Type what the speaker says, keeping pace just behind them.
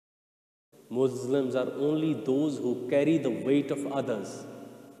Muslims are only those who carry the weight of others.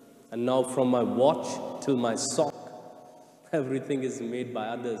 And now from my watch till my sock, everything is made by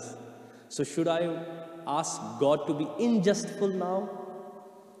others. So should I ask God to be unjustful now?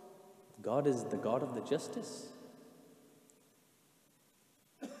 God is the God of the justice.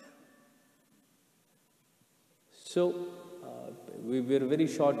 So we're a very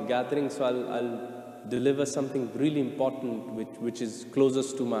short gathering, so I'll deliver something really important which is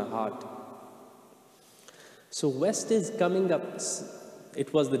closest to my heart. So West is coming up.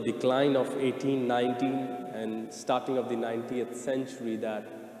 It was the decline of 1819 and starting of the 90th century that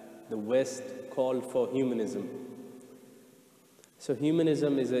the West called for humanism. So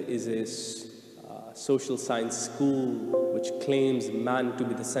humanism is a social science school which claims man to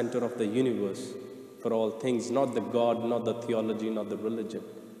be the center of the universe for all things, not the God, not the theology, not the religion.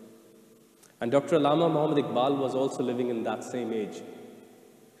 And Dr. Allama Muhammad Iqbal was also living in that same age.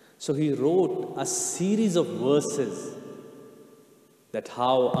 So he wrote a series of verses that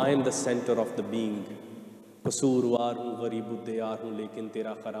how I am the center of the being. कसूरवार हूँ गरीब उद्यार हूँ लेकिन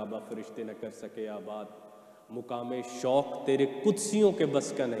तेरा खराबा फरिश्ते न कर सके आबाद मुकामे शौक तेरे कुदसियों के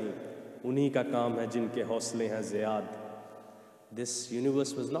बस का नहीं उन्हीं का काम है जिनके हौसले हैं Ziyad. This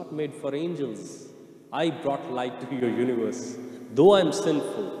universe was not made for angels. I brought light to your universe. Though I'm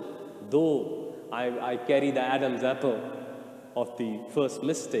sinful, though I carry the Adam's apple of the first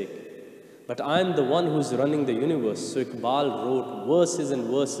mistake, but I'm the one who's running the universe. So Iqbal wrote verses and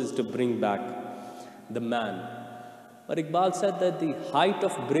verses to bring back the man. But Iqbal said that the height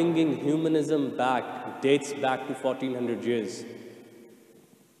of bringing humanism back dates back to 1400 years.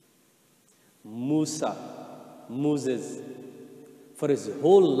 Moses, for his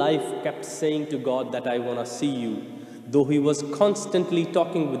whole life kept saying to God that I want to see you, though he was constantly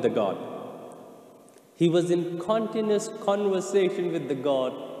talking with the God. He was in continuous conversation with the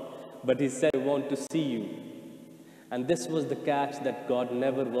God, but he said, I want to see you. And this was the catch, that God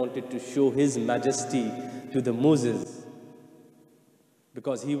never wanted to show his majesty to the Moses,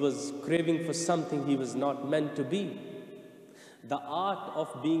 because he was craving for something he was not meant to be. The art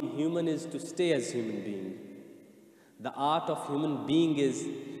of being human is to stay as human being. The art of human being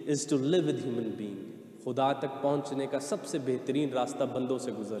is to live with human being. खुदा तक पहुंचने का सबसे बेहतरीन रास्ता बंदों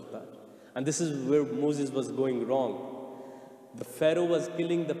से गुजरता है. And this is where Moses was going wrong. The Pharaoh was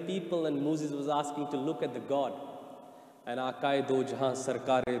killing the people and Moses was asking to look at the God. And Aqae do jahan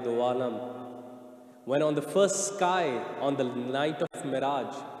sarkare do alam. When on the first sky, on the night of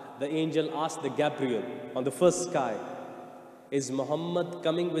Miraj, the angel asked the Gabriel on the first sky, is Muhammad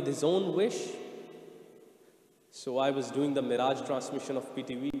coming with his own wish? So I was doing the Miraj transmission of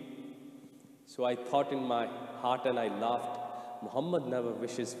PTV. So I thought in my heart and I laughed, Muhammad never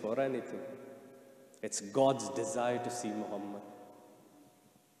wishes for anything. It's God's desire to see Muhammad.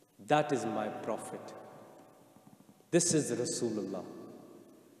 That is my prophet. This is Rasulullah.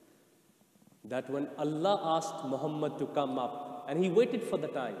 That when Allah asked Muhammad to come up, and he waited for the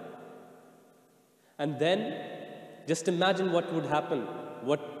time. And then, just imagine what would happen,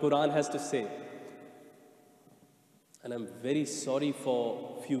 what Quran has to say. And I'm very sorry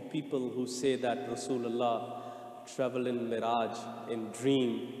for few people who say that Rasulullah traveled in Miraj, in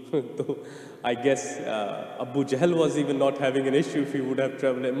dream. I guess Abu Jahl was even not having an issue if he would have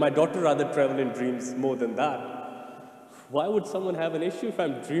traveled. My daughter rather traveled in dreams more than that. Why would someone have an issue if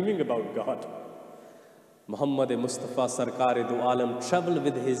I'm dreaming about God? Muhammad Mustafa Sarkar do Alam traveled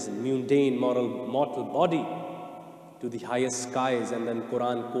with his mundane mortal body to the highest skies, and then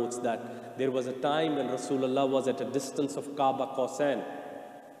Quran quotes that there was a time when Rasulullah was at a distance of Kaaba Qausain.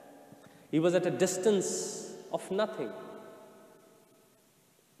 He was at a distance of nothing.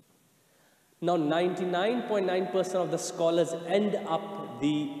 Now 99.9% of the scholars end up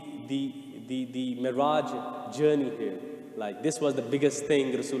the Miraj journey here. Like this was the biggest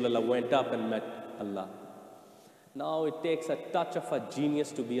thing, Rasulullah went up and met Allah. Now it takes a touch of a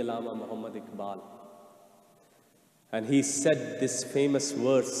genius to be Allama Muhammad Iqbal. And he said this famous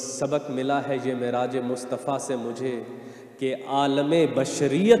verse, Sabak mila hai ye miraj Mustafa se mujhe, ke aalame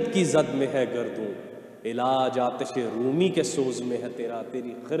bashariyat ki zad mein hai gardun, ilaj aatish rumi ke soz mein hai tera,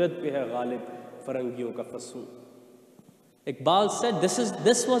 teri khirad pe hai ghalib farangiyon ka fasun. Iqbal said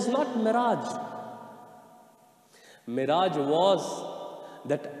this was not Miraj. Miraj was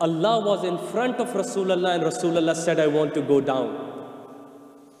that Allah was in front of Rasulullah and Rasulullah said, I want to go down.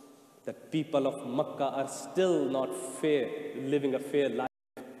 That people of Makkah are still not fair, living a fair life.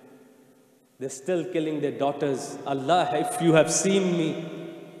 They're still killing their daughters. Allah, if you have seen me,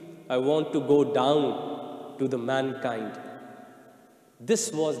 I want to go down to the mankind.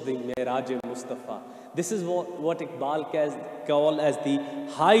 This was the Miraj-e-Mustafa. This is what Iqbal call as the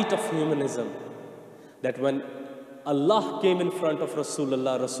height of humanism. That when Allah came in front of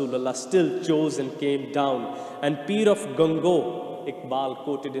Rasulullah, Rasulullah still chose and came down. And Pir of Gango, Iqbal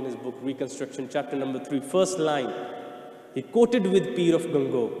quoted in his book Reconstruction, chapter number 3, first line. He quoted with Pir of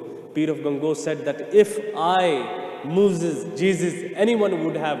Gango. Pir of Gango said that if I, Moses, Jesus, anyone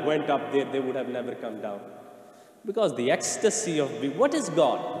would have went up there, they would have never come down. Because the ecstasy of what is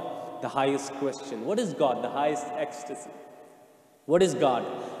God? The highest question. What is God? The highest ecstasy. What is God?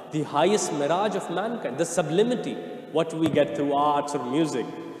 The highest mirage of mankind, the sublimity, what we get through arts or music,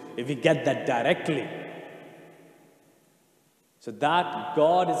 if we get that directly. So that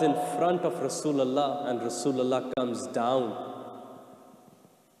God is in front of Rasulullah and Rasulullah comes down.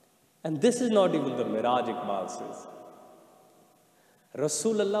 And this is not even the mirage, Iqbal says.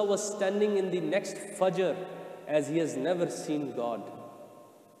 Rasulullah was standing in the next Fajr as he has never seen God.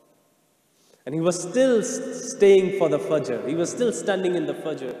 And he was still staying for the Fajr. He was still standing in the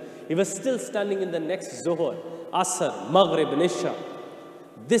Fajr. He was still standing in the next Zuhr, Asr, Maghrib, and Isha.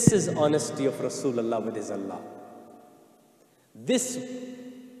 This is honesty of Rasulullah with his Allah.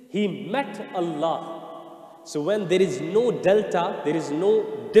 He met Allah. So when there is no delta, there is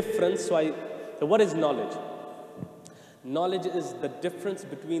no difference. So what is knowledge? Knowledge is the difference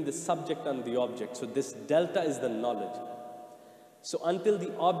between the subject and the object. So this delta is the knowledge. So until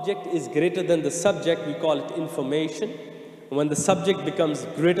the object is greater than the subject, we call it information. When the subject becomes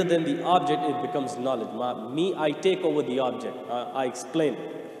greater than the object, it becomes knowledge. I take over the object. I explain.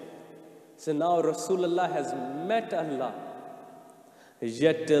 So now Rasulullah has met Allah.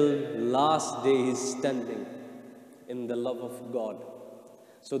 Yet till last day he's standing in the love of God.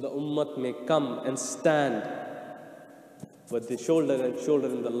 So the ummah may come and stand with the shoulder and shoulder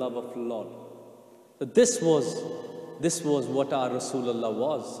in the love of the Lord. So this was what our Rasulullah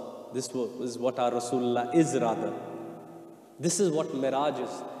was. This is what our Rasulullah is rather. This is what Miraj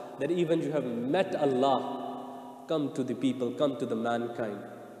is. That even you have met Allah, come to the people, come to the mankind.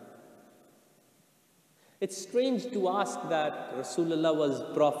 It's strange to ask that Rasulullah was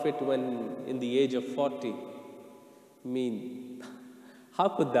prophet when in the age of 40. I mean, how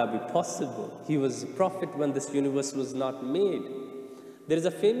could that be possible? He was a prophet when this universe was not made. There is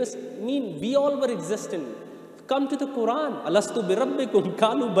a famous, we all were existing. Come to the Quran. Alastu bi rabbikum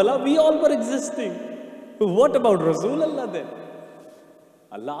qalu bala. We all were existing. What about Rasulullah then?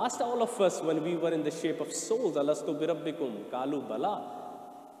 Allah asked all of us when we were in the shape of souls. Alastu bi rabbikum qalu bala.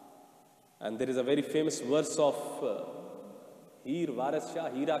 And there is a very famous verse of Heer Waris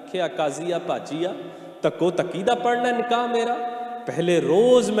Shah. Heer akhya kaziya pajiya. Tako takida padna nikah mera. Pehle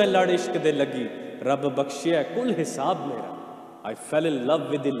roz mein lad ishq de lagi. Rab bakshiya kul hisab mera. I fell in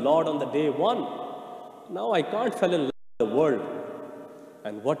love with the Lord on the day one. Now I can't fall in love with the world.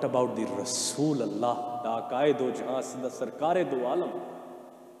 And what about the Rasulullah? Da aqaid do jahan, the Sarkar do alam.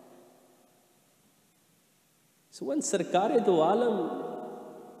 So when Sarkar do alam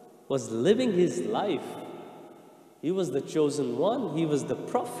was living his life, he was the chosen one, he was the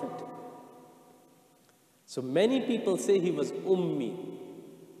prophet. So many people say he was ummi.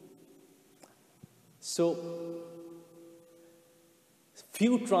 So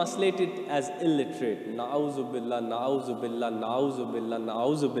few translate it as illiterate. Na'uzu billah, na'uzu billah, na'uzu billah,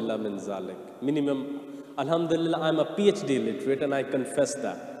 na'uzu billah min zalik. Minimum, alhamdulillah, I'm a PhD literate and I confess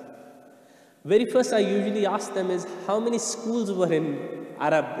that. Very first I usually ask them is, how many schools were in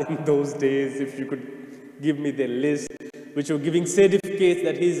Arab in those days? If you could give me their list, which were giving certificates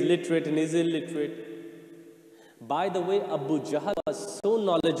that he's literate and he's illiterate. By the way, Abu Jahl was so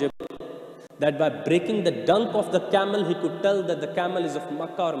knowledgeable that by breaking the dunk of the camel, he could tell that the camel is of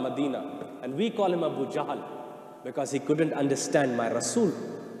Makkah or Medina. And we call him Abu Jahl because he couldn't understand my Rasul.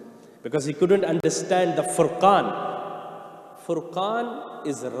 Because he couldn't understand the Furqan. Furqan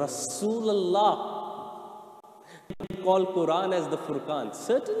is Rasulullah. We call Quran as the Furqan.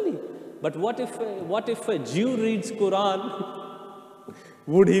 Certainly. But what if a Jew reads Quran?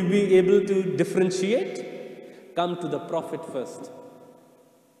 Would he be able to differentiate? Come to the Prophet first.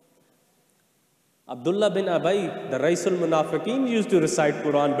 Abdullah bin Abai, the Raisul Munafiqeen, used to recite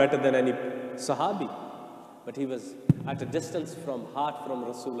Quran better than any Sahabi. But he was at a distance from heart from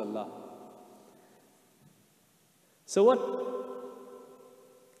Rasulullah. So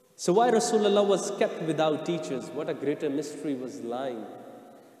why Rasulullah was kept without teachers? What a greater mystery was lying.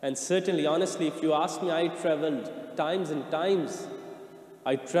 And certainly, honestly, if you ask me, I traveled times and times.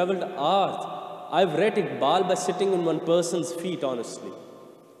 I traveled hours. I've read Iqbal by sitting on one person's feet, honestly.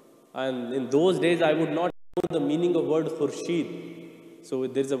 And in those days, I would not know the meaning of word Khurshid. So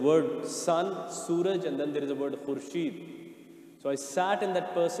there's a word sun, Suraj, and then there is a word Khurshid. So I sat in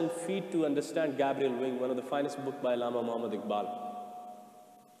that person's feet to understand Gabriel Wing, one of the finest books by Allama Muhammad Iqbal.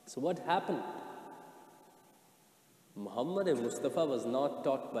 So what happened? Muhammad Mustafa was not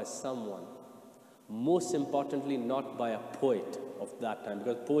taught by someone, most importantly not by a poet of that time,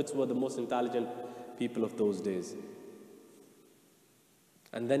 because poets were the most intelligent people of those days.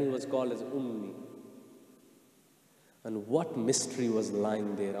 And then he was called as Ummi. And what mystery was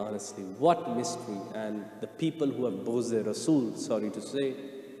lying there, honestly, what mystery. And the people who have Boze Rasul, sorry to say,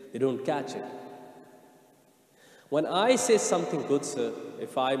 they don't catch it. When I say something good, sir,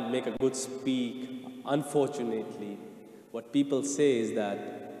 if I make a good speak, unfortunately, what people say is that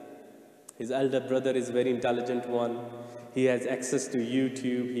his elder brother is a very intelligent one. He has access to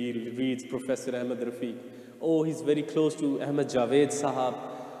YouTube. He reads Professor Ahmed Rafiq. Oh, he's very close to Ahmed Javed Sahab.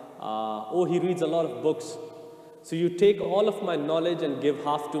 Oh, he reads a lot of books. So you take all of my knowledge and give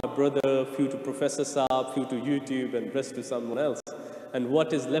half to my brother, few to Professor Saab, few to YouTube, and rest to someone else. And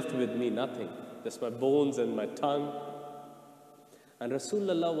what is left with me? Nothing. Just my bones and my tongue. And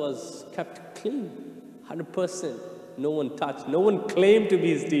Rasulullah was kept clean, 100%. No one touched. No one claimed to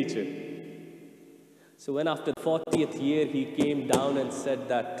be his teacher. So when after the 40th year he came down and said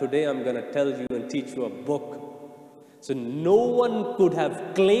that today I'm going to tell you and teach you a book. So no one could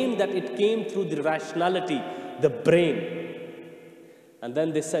have claimed that it came through the rationality, the brain. And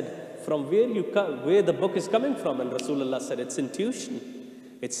then they said, from where you come, where the book is coming from? And Rasulullah said, it's intuition.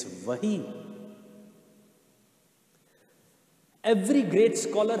 It's wahi. Every great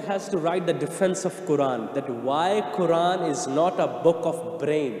scholar has to write the defense of Quran, that why Quran is not a book of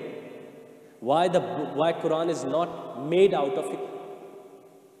brain. Why Quran is not made out of it.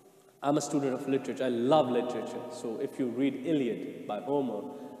 I'm a student of literature. I love literature. So if you read Iliad by Homer,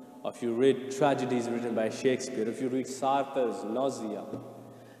 or if you read tragedies written by Shakespeare, if you read Sartre's Nausea,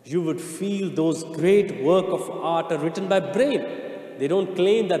 you would feel those great work of art are written by brain. They don't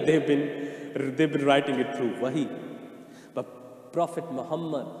claim that they've been writing it through wahi. But Prophet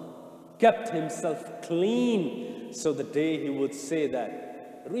Muhammad kept himself clean. So the day he would say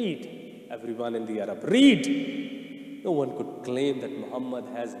that, read, everyone in the Arab, read. No one could claim that Muhammad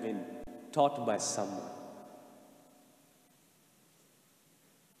has been taught by someone.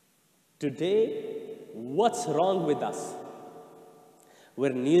 Today, what's wrong with us? We're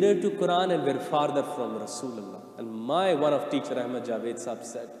nearer to Quran and we're farther from Rasulullah. And my one of teacher Ahmed Javed Sahab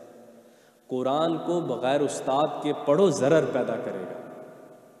said, Quran ko bagair ustad ke padho zarar paida karega.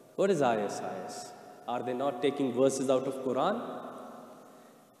 What is IS? Are they not taking verses out of Quran?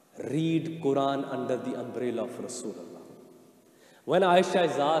 Read Quran under the umbrella of Rasulullah. When Aisha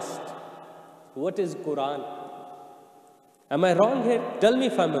is asked, what is Quran? Am I wrong here? Tell me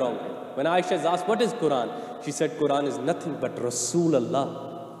if I'm wrong here. When Aisha is asked, what is Quran? She said, Quran is nothing but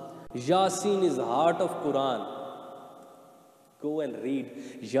Rasulullah. Yasin is heart of Quran. Go and read.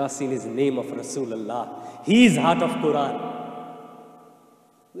 Yasin is name of Rasulullah. He is heart of Quran.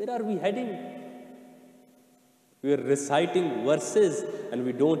 Where are we heading? We are reciting verses and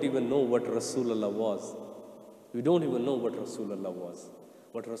we don't even know what Rasulullah was. We don't even know what Rasulullah was,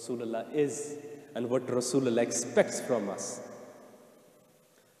 what Rasulullah is, and what Rasulullah expects from us.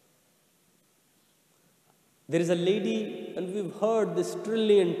 There is a lady, and we've heard this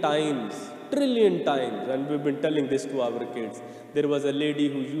trillion times, and we've been telling this to our kids. There was a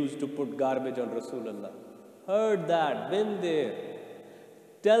lady who used to put garbage on Rasulullah. Heard that, been there.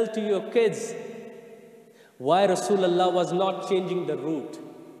 Tell to your kids why Rasulullah was not changing the route.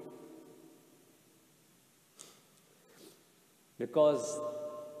 Because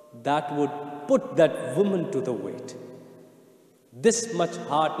that would put that woman to the weight. This much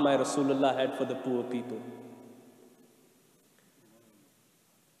heart my Rasulullah had for the poor people.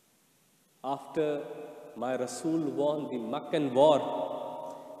 After my Rasul won the Meccan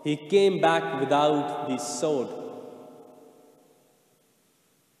war, he came back without the sword.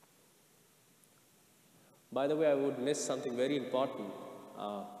 By the way, I would miss something very important.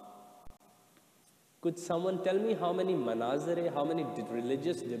 Could someone tell me how many manazare, how many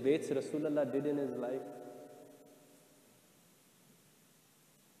religious debates Rasulullah did in his life?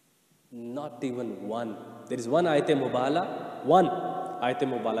 Not even one. There is one ayat mubala, one ayat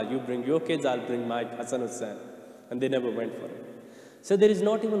mubala. You bring your kids, I'll bring my Hassan Hussain. And they never went for it. So there is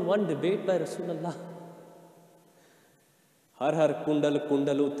not even one debate by Rasulullah. Har har kundal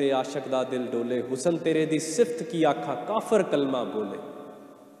kundalu te ashak da dil dole, Husan tere di sift ki akha kafir kalma bole.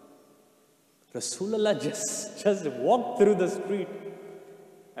 Rasulullah just walked through the street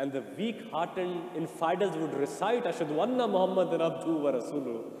and the weak-hearted infidels would recite Ashhadu anna Muhammadan abduhu wa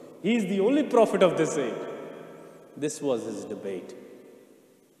rasuluhu. He is the only prophet of this age. This was his debate.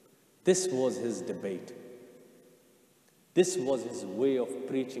 This was his debate. This was his way of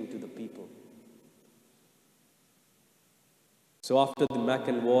preaching to the people. So after the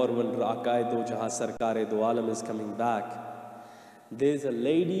Meccan war, when Raqai Do Jahan Sarkare Do Alam is coming back, there's a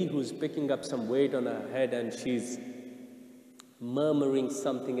lady who's picking up some weight on her head and she's murmuring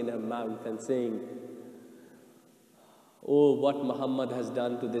something in her mouth and saying, oh, what Muhammad has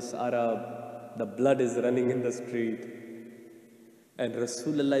done to this Arab, the blood is running in the street. And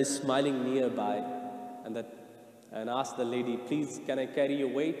Rasulullah is smiling nearby and asked the lady, please, can I carry your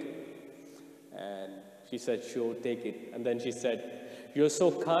weight? And she said, sure, take it. And then she said, you're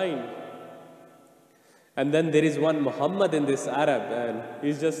so kind. And then there is one Muhammad in this Arab, and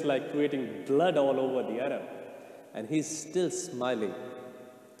he's just like creating blood all over the Arab. And he's still smiling.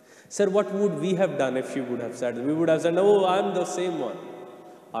 Sir, what would we have done if she would have said? We would have said, oh, I'm the same one.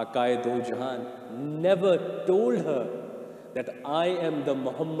 Aqaid Do Jahan never told her that I am the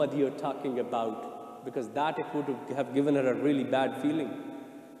Muhammad you're talking about, because that it would have given her a really bad feeling.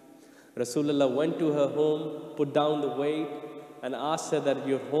 Rasulullah went to her home, put down the weight, and asked her that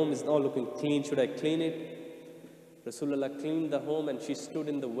your home is not looking clean, should I clean it? Rasulullah cleaned the home and she stood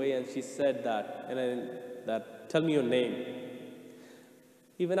in the way and she said tell me your name.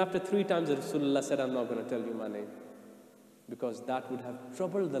 Even after 3 times, Rasulullah said, I'm not going to tell you my name, because that would have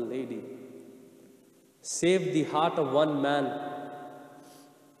troubled the lady. Save the heart of one man.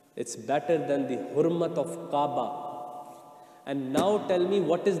 It's better than the hurmat of Kaaba. And now tell me,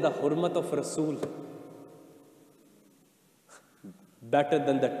 what is the hurmat of Rasul? Better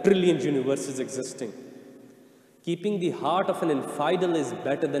than the trillion universes existing. Keeping the heart of an infidel is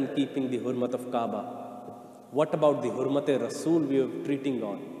better than keeping the hurmat of Kaaba. What about the hurmat-e-Rasul we are treating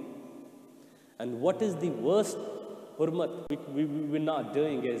on? And what is the worst hurmat we're not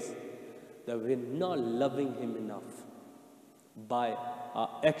doing is that we're not loving him enough. By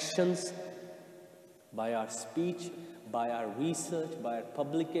our actions, by our speech, by our research, by our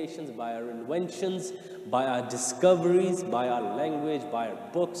publications, by our inventions, by our discoveries, by our language, by our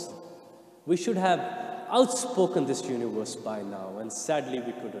books. We should have outspoken this universe by now, and sadly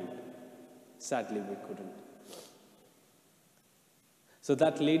we couldn't. Sadly we couldn't. So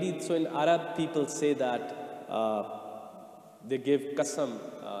that lady, so in Arab people say that they give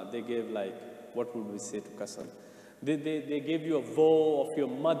qasam, they give like, what would we say to qasam? They gave you a vow of your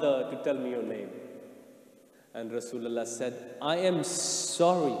mother to tell me your name. And Rasulullah said, I am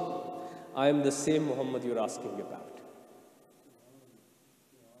sorry, I am the same Muhammad you're asking about.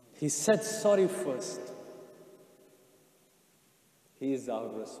 He said sorry first. He is our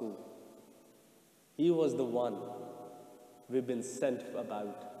Rasul. He was the one we've been sent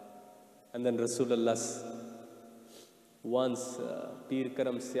about. And then Rasulullah once, Pir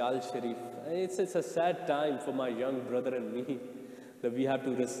Karam Sial Sharif, it's a sad time for my young brother and me that we have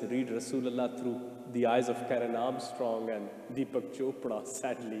to read Rasulullah through the eyes of Karen Armstrong and Deepak Chopra,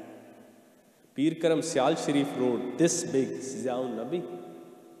 sadly. Pir Karam Sial Sharif wrote this big, Ziaun Nabi.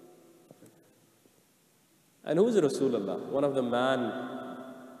 And who is Rasulullah? One of the man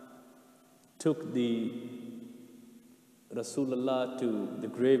took the Rasulullah to the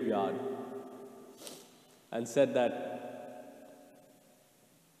graveyard and said that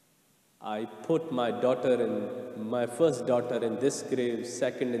I put my first daughter in this grave,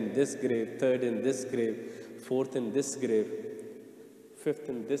 second in this grave, third in this grave, fourth in this grave, fifth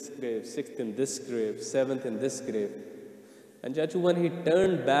in this grave, sixth in this grave, seventh in this grave. And Jaju, when he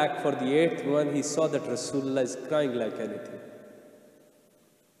turned back for the 8th one, he saw that Rasulullah is crying like anything.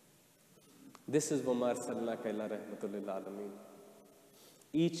 This is وَمَا أَرْسَلْنَاكَ إِلَّا رَحْمَةً لِلْعَالَمِينَ.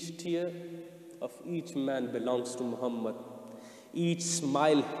 Each tear of each man belongs to Muhammad. Each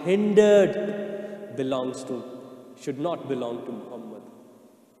smile hindered should not belong to Muhammad.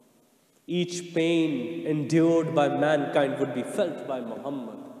 Each pain endured by mankind would be felt by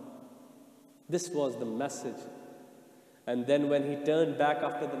Muhammad. This was the message. And then when he turned back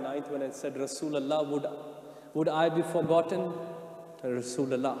after the 9th one and said, Rasulullah, would I be forgotten? And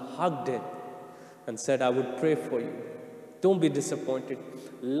Rasulullah hugged him and said, I would pray for you. Don't be disappointed.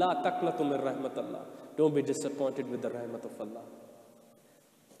 La taqnatu min rahmatallah. Don't be disappointed with the rahmat of Allah.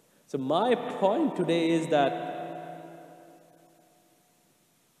 So my point today is that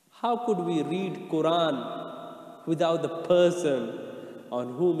how could we read Quran without the person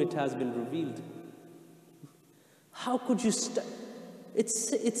on whom it has been revealed? How could you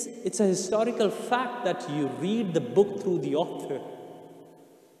it's a historical fact that you read the book through the author.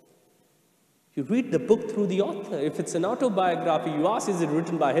 You read the book through the author. If it's an autobiography, you ask, is it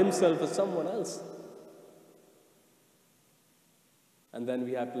written by himself or someone else? And then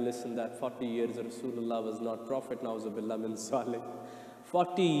we have to listen that 40 years Rasulullah was not prophet, na'uzubillah min salih.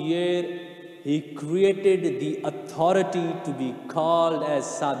 40 years He created the authority to be called as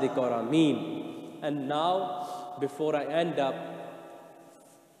Sadiq or Ameen. And now, before I end up,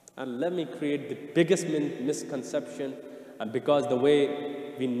 and let me create the biggest misconception, and because the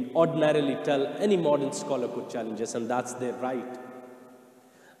way we ordinarily tell, any modern scholar could challenge us, and that's their right.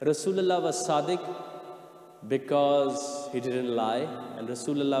 Rasulullah was Sadiq because he didn't lie, and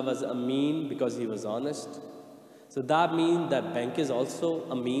Rasulullah was Ameen because he was honest. So that means that bank is also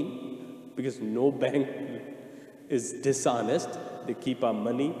Ameen, because no bank is dishonest. They keep our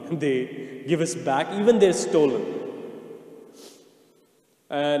money, they give us back, even they're stolen.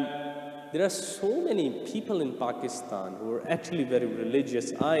 And there are so many people in Pakistan who are actually very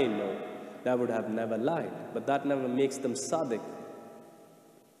religious, I know, that would have never lied, but that never makes them Sadiq.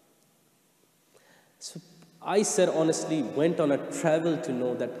 So I said honestly, went on a travel to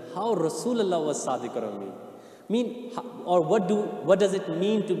know that how Rasulullah was Sadiq or Ameen. What does it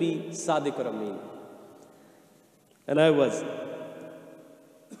mean to be Sadiq or Ameen? And I was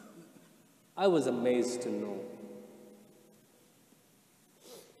amazed to know.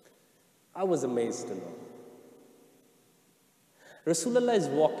 I was amazed to know. Rasulullah is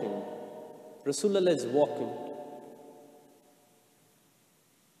walking. Rasulullah is walking.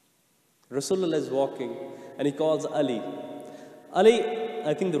 Rasulullah is walking, and he calls Ali. Ali,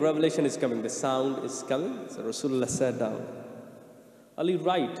 I think the revelation is coming. The sound is coming. So Rasulullah sat down. Ali,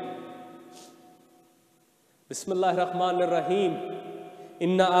 right. Bismillah ar-Rahman ar-Rahim.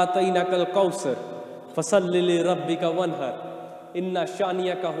 Inna ataynaka al-Kawsar. Fasalli li rabbika wanhar. Inna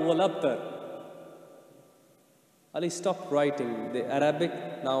shaniyaka huwal abtar. Ali, stop writing. The Arabic,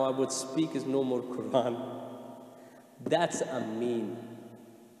 now I would speak, is no more Quran. That's Ameen.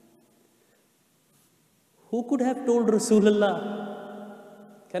 Who could have told Rasulullah?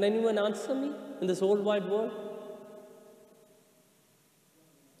 Can anyone answer me in this whole wide world?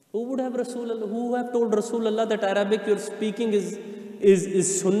 Who have told Rasulullah that Arabic you're speaking is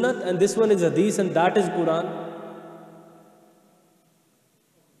Sunnat, and this one is Hadith, and that is Quran?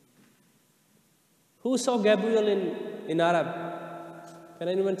 Who saw Gabriel in Arab? Can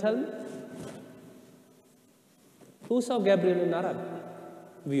anyone tell me? Who saw Gabriel in Arab?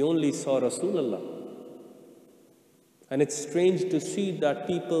 We only saw Rasulullah. And it's strange to see that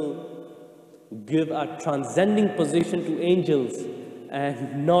people give a transcending position to angels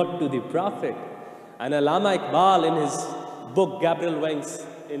and not to the Prophet. And Allama Iqbal in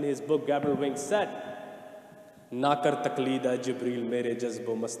his book Gabriel Wings said, Nakar taqleeda Jibreel mere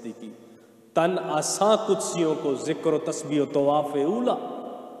jazbo masti ki, tan asa kutsiyon ko zikr tasbih tawaf ula.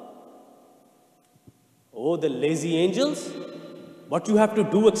 Oh, the lazy angels, what you have to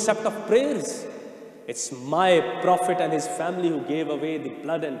do except of prayers? It's my Prophet and his family who gave away the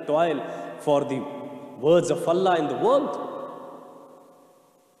blood and toil for the words of Allah in the world.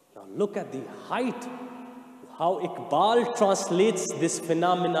 Now look at the height, how Iqbal translates this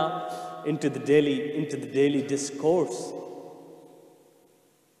phenomena into the daily discourse.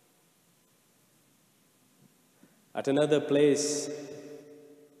 At another place,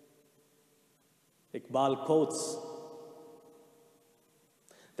 Iqbal quotes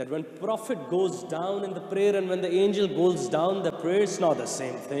that when Prophet goes down in the prayer and when the angel goes down, the prayer is not the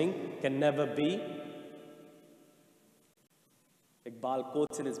same thing, can never be. Iqbal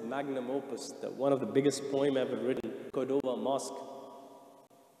quotes in his magnum opus, one of the biggest poem ever written, Cordova Mosque.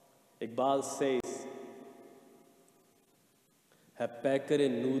 Iqbal says,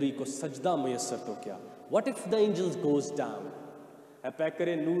 what if the angels goes down?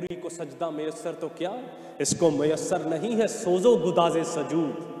 पैकरे नूरी को सजदा मयस्सर तो क्या, इसको मयस्सर नहीं है सोजो गुदाज़े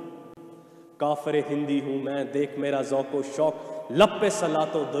सजूद. काफिर हिंदी हूँ मैं, देख मेरा ज़ौक़ो शौक़, लब पे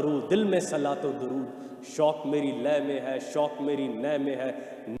सलातो दरूद, दिल में सलातो दरूद. शौक़ मेरी लय में है, शौक़ मेरी नय में है,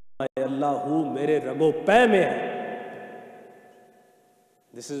 नाए अल्लाह हूँ मेरे रगो पै में है.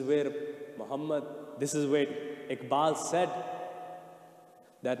 This is where Iqbal said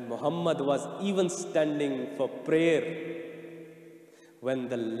that Muhammad was even standing for prayer when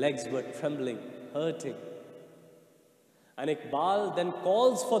the legs were trembling, hurting. And Iqbal then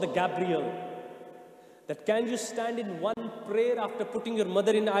calls for the Gabriel, that can you stand in one prayer after putting your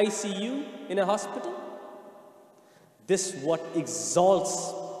mother in ICU in a hospital? This what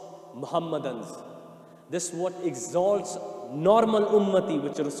exalts Muhammadans. This what exalts normal ummati,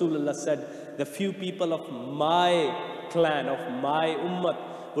 which Rasulullah said, the few people of my clan, of my ummat,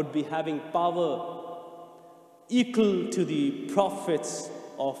 would be having power equal to the prophets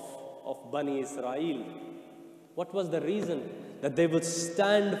of Bani Israel. What was the reason? That they would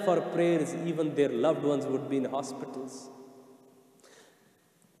stand for prayers, even their loved ones would be in hospitals.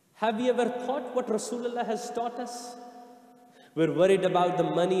 Have you ever thought what Rasulullah has taught us? We're worried about the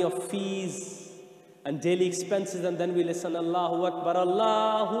money of fees and daily expenses, and then we listen, Allahu Akbar,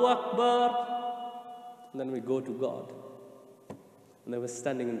 Allahu Akbar. And then we go to God. And then we're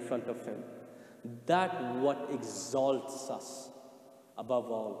standing in front of Him. That what exalts us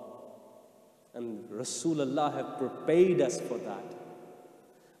above all. And Rasulullah have prepared us for that.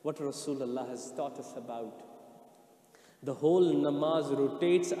 What Rasulullah has taught us about. The whole namaz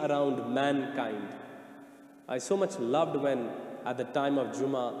rotates around mankind. I so much loved when at the time of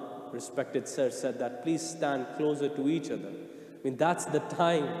Jummah, respected sir said that please stand closer to each other. I mean, that's the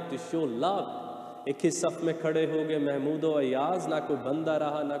time to show love. एक ही सफ में खड़े हो गए महमूद व अयाज, ना कोई बंदा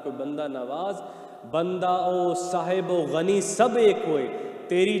रहा ना कोई बंदा नवाज, बंदा ओ साहिब ओ गनी सब एक होए,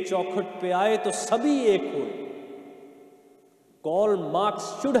 तेरी चौखट पे आए तो सभी एक होए. Karl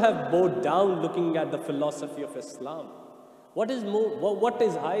Marx should have bowed down looking at the philosophy of Islam. What is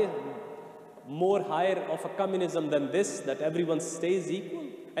more higher of a communism than this, that everyone stays equal?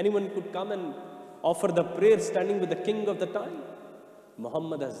 Anyone could come and offer the prayer standing with the king of the time.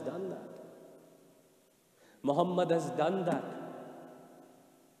 Muhammad has done that. Muhammad has done that.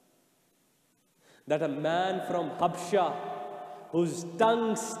 That a man from Habsha, whose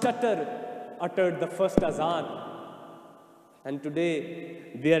tongue stuttered, uttered the first azan. And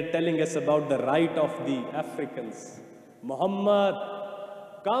today, they are telling us about the right of the Africans. Muhammad,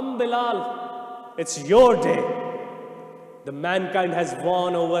 come Bilal, it's your day. The mankind has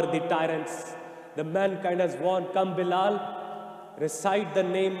won over the tyrants. The mankind has won. Come Bilal, recite the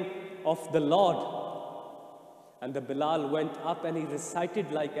name of the Lord. And the Bilal went up and he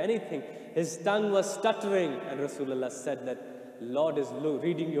recited like anything. His tongue was stuttering. And Rasulullah said that Lord is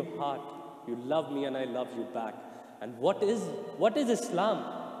reading your heart. You love me and I love you back. And what is Islam?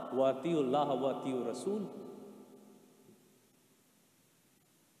 Wa ati'ullah wa ati'ur Rasul.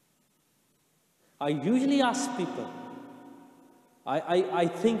 I usually ask people, I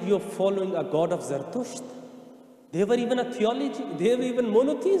think you're following a god of Zarathustra. They were even a theology, they were even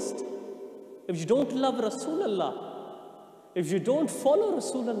monotheist. If you don't love Rasulullah, if you don't follow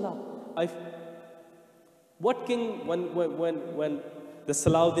Rasulullah, what king, when the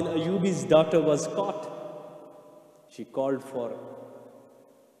Salahuddin Ayyubi's daughter was caught, she called for,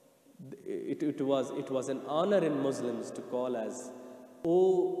 it was an honor in Muslims to call as,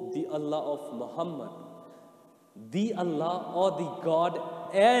 oh, the Allah of Muhammad, the Allah or the God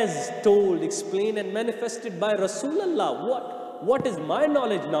as told, explained and manifested by Rasulullah. What is my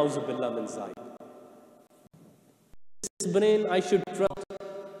knowledge, na'uzubillah min zalik? This brain I should trust.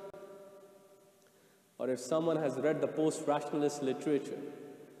 Or if someone has read the post-rationalist literature,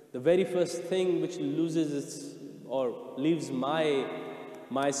 the very first thing which loses its or leaves my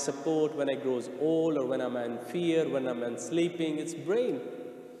support when I grows old or when I'm in fear, when I'm in sleeping, it's brain.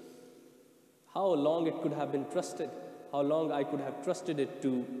 How long it could have been trusted, how long I could have trusted it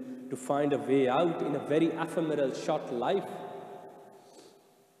to find a way out in a very ephemeral short life.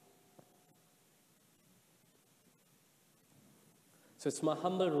 So it's my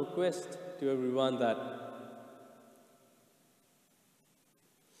humble request to everyone that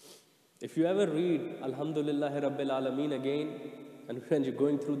if you ever read Alhamdulillahi Rabbil Alameen again, and when you're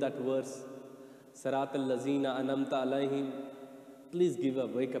going through that verse, Sirat al-Lazina anamta alayhim, please give a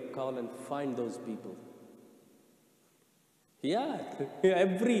wake-up call and find those people. Yeah,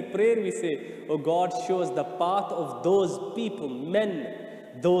 every prayer we say, oh God, show us the path of those people,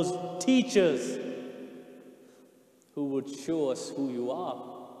 men, those teachers who would show us who you are.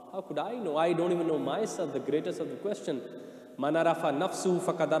 How could I know? I don't even know myself, the greatest of the question. Manarafa nafsu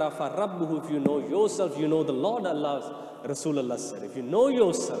fakadarafa rabbuhu. If you know yourself, you know the Lord. Rasulullah said, if you know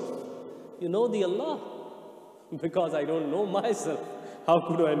yourself, you know the Allah. Because I don't know myself, how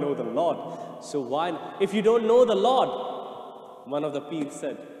could I know the Lord? So why, if you don't know the Lord, one of the peers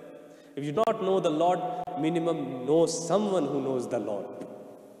said, if you don't know the Lord, minimum know someone who knows the Lord.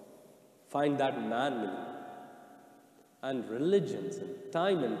 Find that man minimum. And religions, and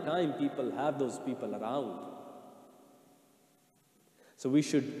time people have those people around. So we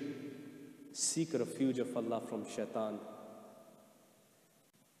should seek refuge of Allah from shaitan.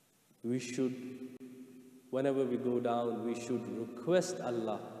 We should, whenever we go down, we should request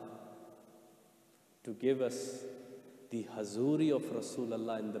Allah to give us the hazuri of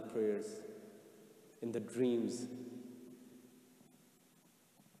Rasulullah in the prayers, in the dreams.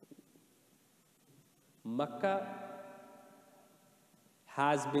 Makkah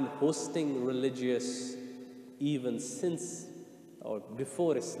has been hosting religious even since or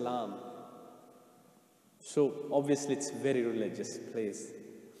before Islam. So obviously it's a very religious place.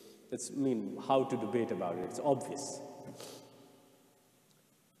 How to debate about it, it's obvious.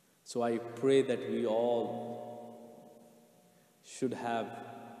 So I pray that we all should have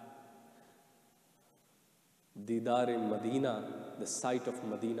Didar in Medina, the sight of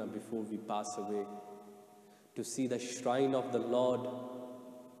Medina before we pass away, to see the shrine of the Lord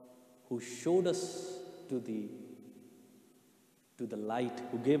who showed us to the light,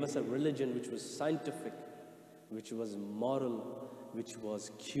 who gave us a religion which was scientific, which was moral, which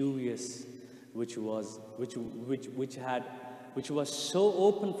was curious, which was so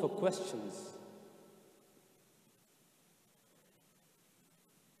open for questions.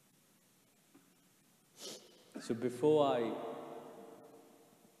 So before I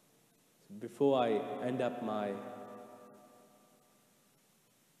end up my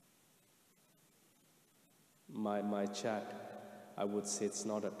chat, I would say it's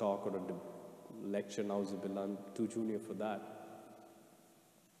not a talk or a lecture, nauzubillah, I'm too junior for that.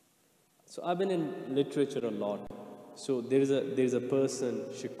 So I've been in literature a lot. So there's a person,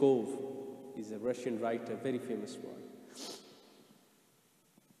 Chekhov, he's a Russian writer, very famous one.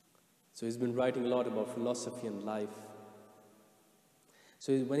 So he's been writing a lot about philosophy and life.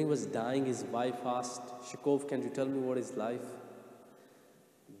 So when he was dying, his wife asked, Chekhov, can you tell me what is life?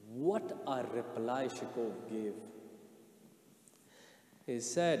 What a reply Chekhov gave. He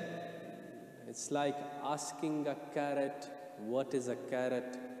said, it's like asking a carrot, what is a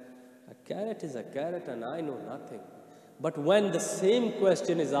carrot? A carrot is a carrot and I know nothing. But when the same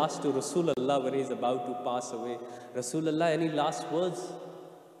question is asked to Rasulullah when he's about to pass away, Rasulullah, any last words?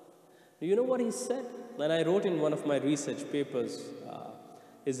 Do you know what he said? When I wrote in one of my research papers,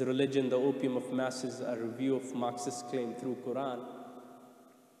 Is Religion the Opium of Masses, a review of Marxist claim through Quran.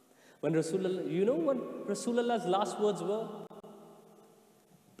 When Rasulullah, you know what Rasulullah's last words were?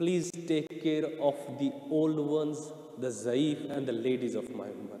 Please take care of the old ones, the zaif and the ladies of my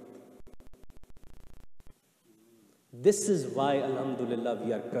ummah. This is why, alhamdulillah,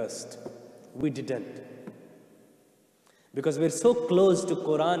 we are cursed. We didn't. Because we're so close to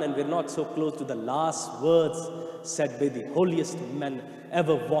Quran and we're not so close to the last words said by the holiest men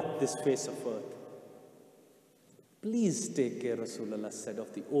ever walked this face of earth. Please take care, Rasulullah said,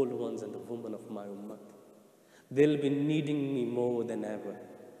 of the old ones and the women of my ummah. They'll be needing me more than ever.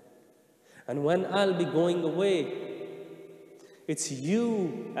 And when I'll be going away, it's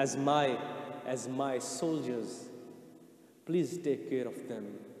you as my soldiers. Please take care of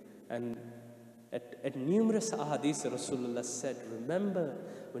them. And at numerous ahadith, Rasulullah said, remember,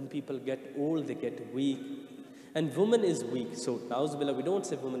 when people get old, they get weak. And woman is weak. So, na'uzubillah, we don't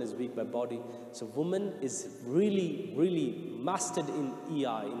say woman is weak by body. So, woman is really, really mastered in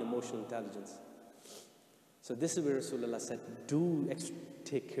EI, in emotional intelligence. So, this is where Rasulullah said,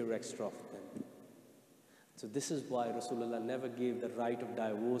 take care extra of them. So, this is why Rasulullah never gave the right of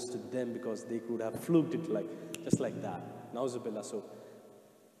divorce to them, because they could have fluked it just like that. Na'uzubillah. So,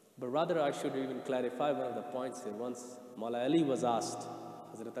 but rather I should even clarify one of the points here. Once Maula Ali was asked,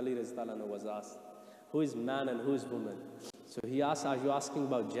 Hazrat Ali was asked, who is man and who is woman? So he asked, are you asking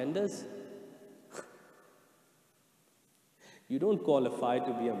about genders? You don't qualify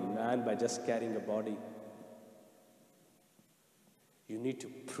to be a man by just carrying a body. You need to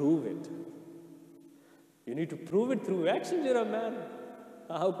prove it. You need to prove it through actions. You're a man.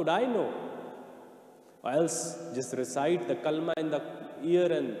 How could I know? Or else just recite the kalma in the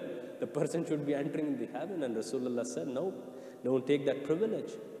ear and the person should be entering the heaven. And Rasulullah said, no, don't take that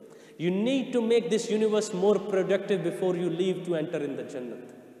privilege. You need to make this universe more productive before you leave to enter in the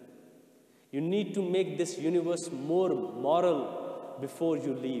Jannat. You need to make this universe more moral before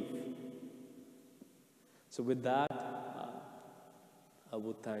you leave. So with that, I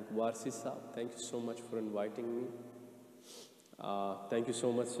would thank Warsi Saab. Thank you so much for inviting me. Thank you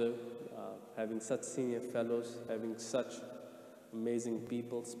so much, sir. Having such senior fellows, having such amazing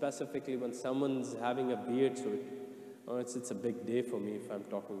people, specifically when someone's having a beard, so it's a big day for me if I'm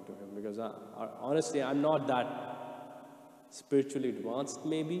talking to him, because honestly, I'm not that spiritually advanced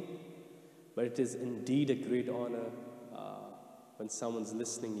maybe, but it is indeed a great honor when someone's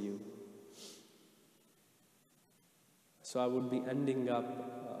listening to you. So I would be ending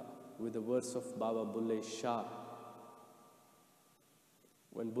up with the verse of Baba Bulle Shah.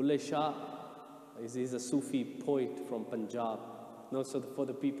 When Bulle Shah, he's a Sufi poet from Punjab. No, so for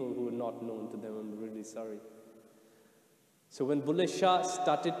the people who are not known to them, I'm really sorry. So when Bulle Shah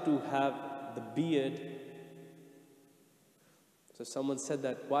started to have the beard, so someone said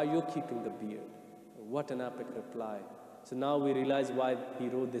that, why you're keeping the beard? What an epic reply. So now we realize why he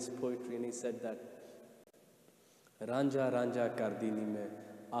wrote this poetry, and he said that, Ranja Ranja Kardini mein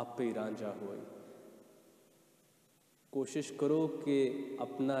aape Ranja hoi. कोशिश करो कि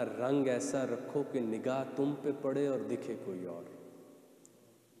अपना रंग ऐसा रखो कि निगाह तुम पे पड़े और दिखे कोई और.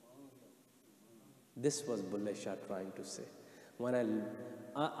 This was Bulle Shah trying to say.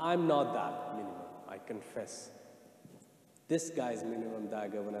 I'm not that minimum, I confess. This guy's minimum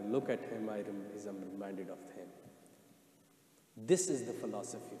dagger, when I look at him, I'm reminded of him. This is the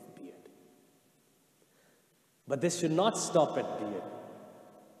philosophy of beard. But this should not stop at beard.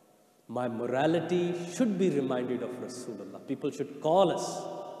 My morality should be reminded of Rasulullah. People should call us.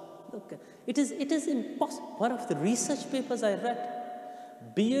 Look, it is impossible. One of the research papers I read,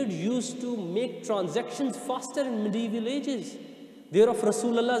 beard used to make transactions faster in medieval ages. They are of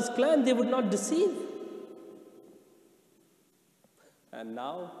Rasulullah's clan, they would not deceive. And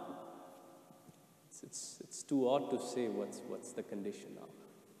now, it's too odd to say what's the condition now.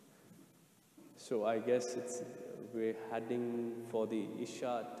 So I guess we're heading for the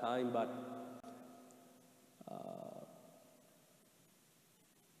Isha time, but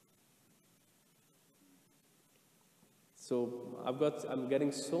so I'm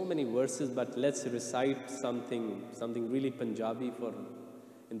getting so many verses, but let's recite something really Punjabi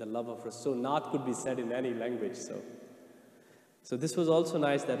in the love of Rasul. Naat could be said in any language, so this was also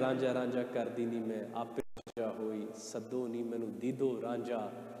nice, that Ranja Ranja Kardini me ape hoi saddo ni menu dido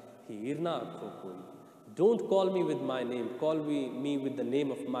Ranja hirna akho koi. Don't call me with my name, call me with the name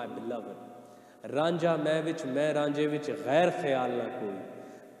of my beloved. Ranja main vich ranje vich ghair khayal na koi.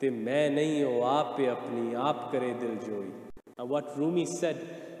 Te main nahi ho aap pe apni aap kare dil joi. And what Rumi said,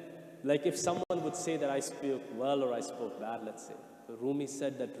 like if someone would say that I spoke well or I spoke bad, let's say. So Rumi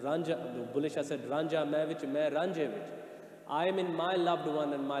said that Bulleh Shah said, Ranja main vich ranje vich. I am in my loved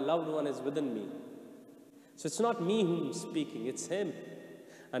one and my loved one is within me. So it's not me who's speaking, it's him.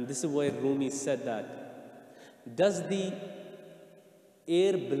 And this is where Rumi said that, does the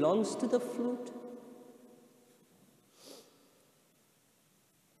air belongs to the flute?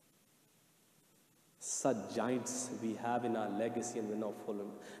 Such giants we have in our legacy and we're now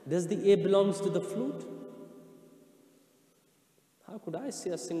following. Does the air belongs to the flute? How could I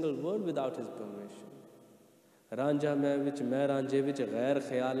say a single word without his permission? Ranja main vich ranje vich ghair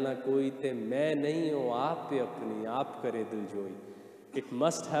khayal na koi, te main nahi ho aap pe apni aap kare dil joi. It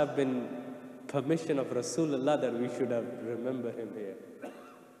must have been permission of Rasulullah that we should have remembered him here.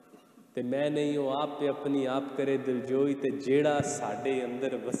 Te main nahi ho aap pe apni aap kare dil joi, te jeda sade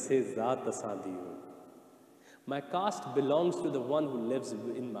andar vasse zaat asandi ho. My caste belongs to the one who lives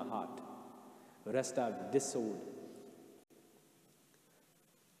in my heart. The rest I've disowned.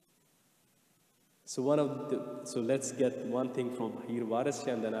 So let's get one thing from Hir Waris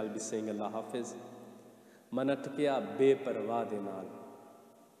Shah and then I'll be saying Allah Hafiz. Manatkiya beparwa de naal.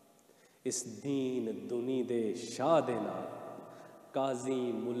 Is deen duni de shah de naal.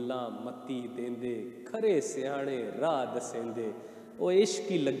 Qazi mulla mati dende khare siyane ra dasende. O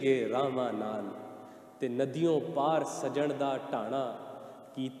ishqi lage rama naal. Te nadiyon par sajan da tana.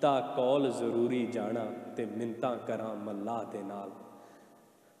 Kita kaul zaruri jana. Te minta karam Allah de naal.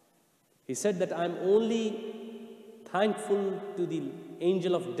 He said that I'm only thankful to the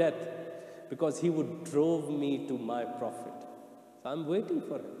angel of death because he would drove me to my prophet. So I'm waiting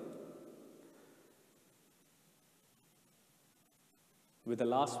for him. With the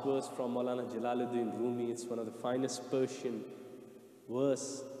last verse from Maulana Jalaluddin Rumi, it's one of the finest Persian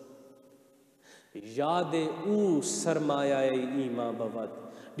verse. Yade-u sarmaya-e ima bavad.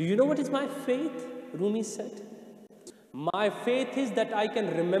 Do you know what is my faith? Rumi said. My faith is that I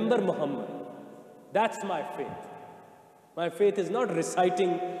can remember Muhammad. That's my faith. My faith is not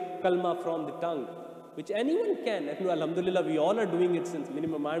reciting kalma from the tongue, which anyone can. And alhamdulillah, we all are doing it since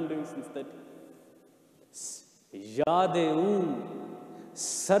minimum I'm doing since that. Yade-u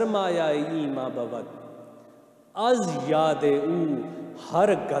sarmaya-e ima bavad. Az yade-u har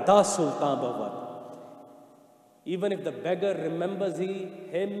gada sultan bavad. Even if the beggar remembers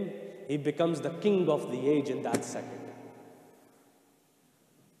him, he becomes the king of the age in that second.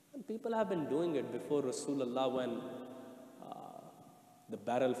 People have been doing it before Rasulullah when the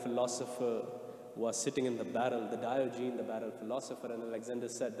barrel philosopher was sitting in the barrel, the Diogenes, the barrel philosopher, and Alexander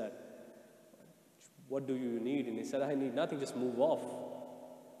said that, what do you need? And he said, I need nothing, just move off.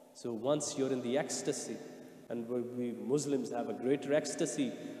 So once you're in the ecstasy, and we Muslims have a greater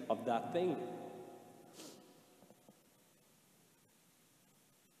ecstasy of that thing.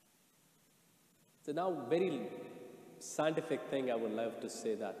 So now, very scientific thing I would love to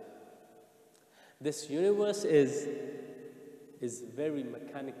say that this universe is very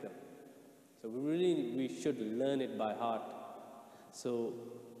mechanical. So we should learn it by heart. So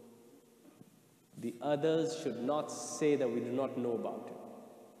the others should not say that we do not know about it.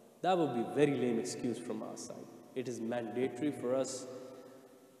 That would be a very lame excuse from our side. It is mandatory for us.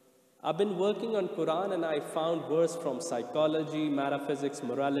 I've been working on Quran and I found verse from psychology, metaphysics,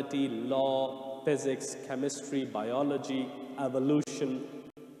 morality, law, physics, chemistry, biology, evolution.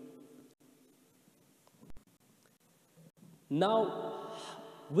 Now,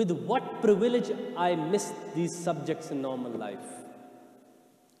 with what privilege I missed these subjects in normal life,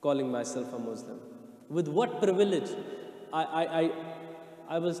 calling myself a Muslim. With what privilege? I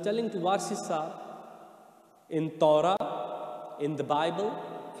was telling to Warsi Saab, in Torah, in the Bible,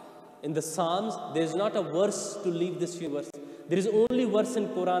 in the Psalms, there is not a verse to leave this universe. There is only verse in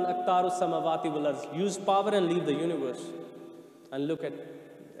Quran, Aktaru Samavati wal Arz. Use power and leave the universe. And look at,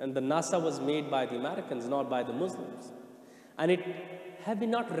 and the NASA was made by the Americans, not by the Muslims. And have we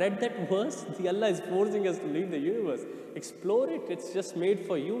not read that verse? The Allah is forcing us to leave the universe. Explore it. It's just made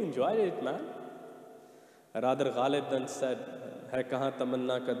for you. Enjoy it, man. Rather, Ghalib then said, "Hai kahan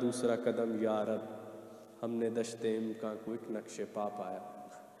tamanna ka dusra kadam ya Rab, humne dashte imkan ko ek naqshe pa paya."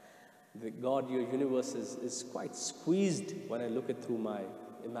 God, your universe is quite squeezed when I look it through my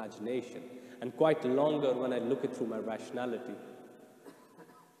imagination, and quite longer when I look it through my rationality.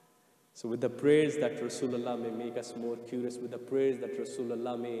 So with the prayers that Rasulullah may make us more curious, with the prayers that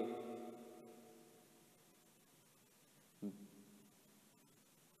Rasulullah may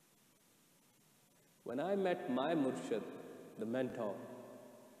when I met my Murshid, the mentor,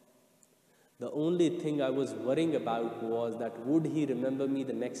 the only thing I was worrying about was that would he remember me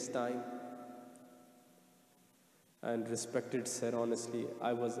the next time? And respected sir, honestly,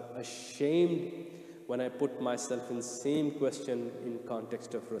 I was ashamed when I put myself in same question in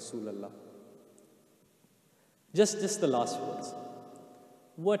context of Rasulullah. Just the last words.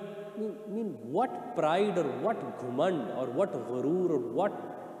 What pride or what ghumand or what ghuroor or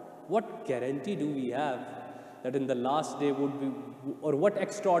what guarantee do we have that in the last day would be, or what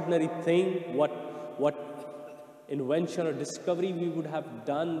extraordinary thing, what invention or discovery we would have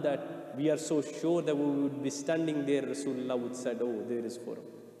done that we are so sure that we would be standing there, Rasulullah would say, "Oh, there is Khurram."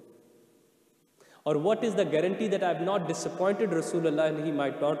 Or what is the guarantee that I have not disappointed Rasulullah and he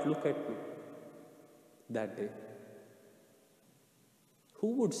might not look at me that day? Who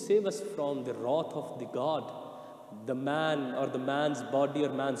would save us from the wrath of the God? The man or the man's body or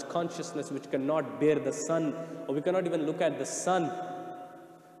man's consciousness which cannot bear the sun, or we cannot even look at the sun.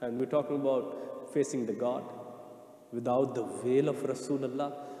 And we're talking about facing the God without the veil of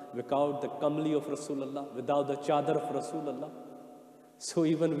Rasulullah, without the kamli of Rasulullah, without the chadar of Rasulullah. So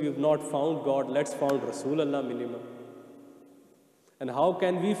even we have not found God, let's find Rasulullah minimum. And how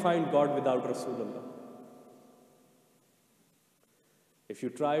can we find God without Rasulullah? If you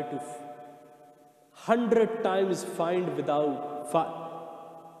try to 100 times find without,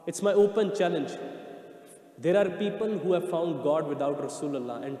 it's my open challenge. There are people who have found God without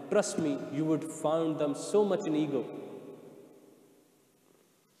Rasulullah, and trust me, you would find them so much in ego.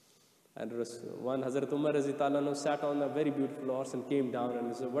 And one Hazrat Umar Razi Ta'ala sat on a very beautiful horse and came down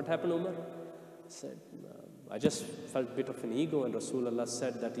and said, "What happened, Umar?" I said, "I just felt a bit of an ego," and Rasulullah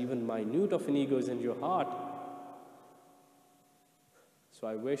said that even minute of an ego is in your heart. So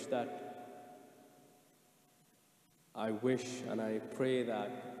I wish and I pray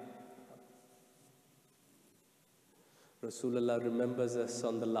that Rasulullah remembers us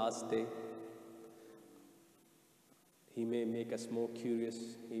on the last day. He may make us more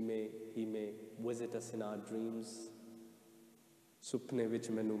curious. He may visit us in our dreams. Supne vich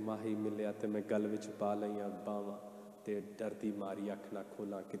menu mahi milya te main gal vich pa laiyan bawa te dardi mari akh na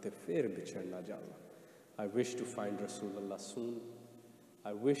khola kite fir bichhad na jawa. I wish to find Rasulullah soon.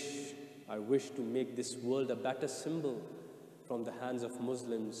 I wish to make this world a better symbol from the hands of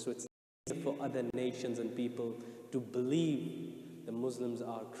Muslims, so it's easier for other nations and people to believe the Muslims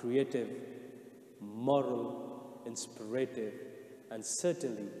are creative, moral, inspirative, and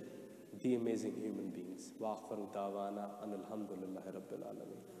certainly the amazing human beings. Wa akhiru da'wana alhamdulillahi rabbil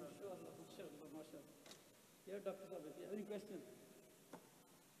alameen. Yeah, Dr. Sabit, any questions?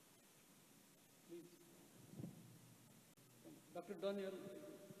 Please. Dr. Daniel.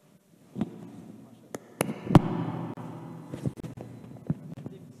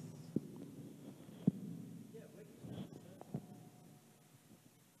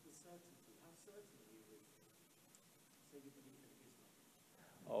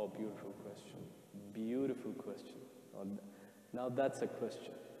 Oh, beautiful question. Beautiful question. Now that's a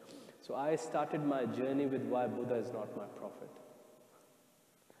question. So I started my journey with why Buddha is not my prophet.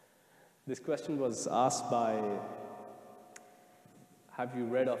 This question was asked by, have you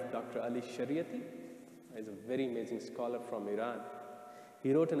read of Dr. Ali Shariati? He's a very amazing scholar from Iran.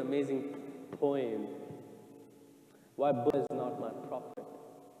 He wrote an amazing poem, Why Buddha is Not My Prophet.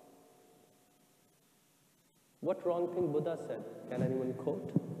 What wrong thing Buddha said? Can anyone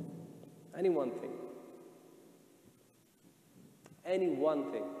quote? Any one thing. Any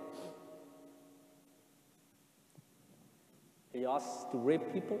one thing. He asked to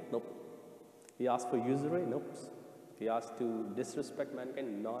rape people? Nope. He asked for usury? Nope. He asked to disrespect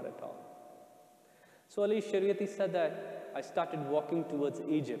mankind? Not at all. So Ali Shariati said that I started walking towards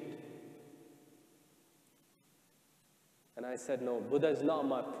Egypt. And I said, no, Buddha is not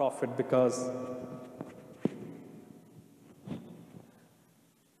my prophet because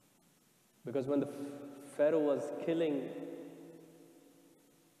when the Pharaoh was killing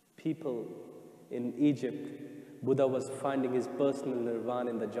people in Egypt, Buddha was finding his personal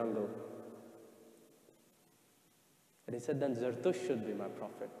nirvana in the jungle. And he said, then Zarathustra should be my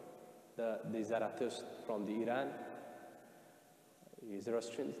prophet. The Zarathustra from the Iran,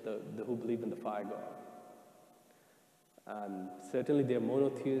 Zoroastrians, the who believe in the fire god. And certainly they are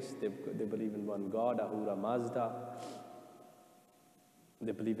monotheists, they believe in one God, Ahura Mazda.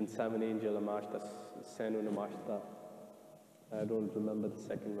 They believe in 7 angel Amashta, Senu Namashta. I don't remember the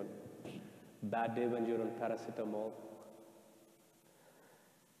second one. Bad day when you're on paracetamol.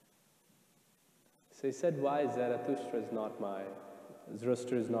 So he said, why Zarathustra is not my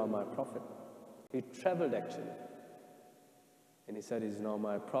prophet? He traveled actually. And he said he's not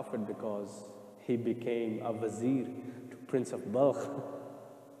my prophet because he became a vizier to Prince of Balkh.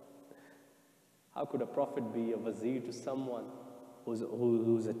 How could a prophet be a vizier to someone who's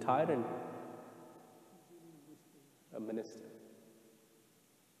a tyrant? A minister.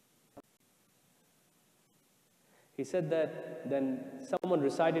 He said that then someone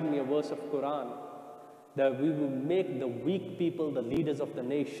recited me a verse of Quran that we will make the weak people the leaders of the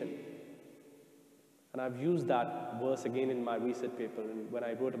nation. And I've used that verse again in my research paper when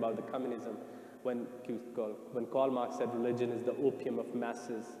I wrote about the communism, when Karl Marx said religion is the opium of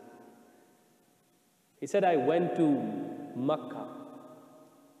masses. He said, I went to Makkah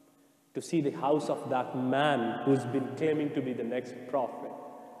to see the house of that man who's been claiming to be the next prophet.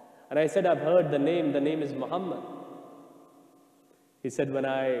 And I said, I've heard the name is Muhammad. He said, when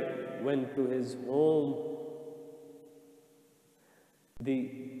I went to his home,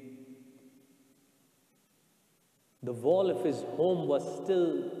 the wall of his home was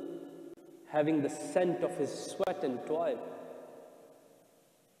still having the scent of his sweat and toil.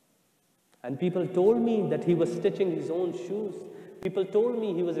 And people told me that he was stitching his own shoes. People told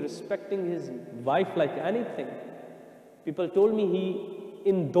me he was respecting his wife like anything. People told me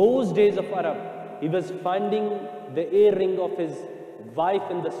in those days of Arab, he was finding the earring of his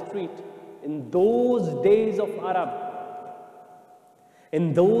wife in the street. In those days of Arab.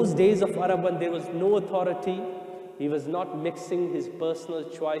 In those days of Arab when there was no authority, he was not mixing his personal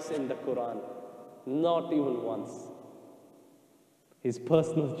choice in the Quran. Not even once. His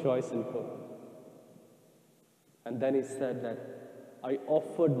personal choice in Quran. And then he said that I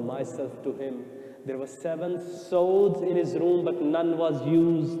offered myself to him. There were 7 swords in his room, but none was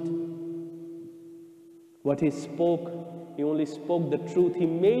used. What he spoke, he only spoke the truth. He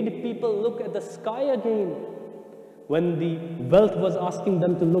made people look at the sky again. When the wealth was asking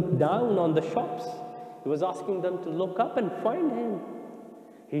them to look down on the shops, he was asking them to look up and find him.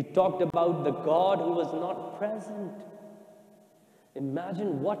 He talked about the God who was not present.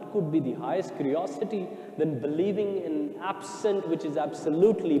 Imagine what could be the highest curiosity than believing in absent which is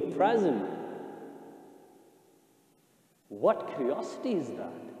absolutely present. What curiosity is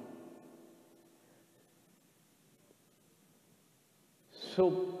that?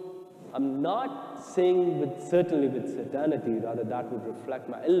 So, I'm not saying certainly with certainty, rather that would reflect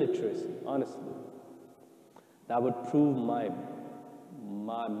my illiteracy, honestly. That would prove my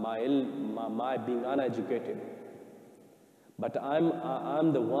being uneducated. But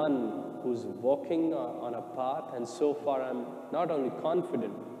I'm the one who's walking on a path, and so far I'm not only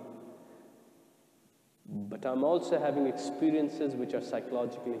confident, but I'm also having experiences which are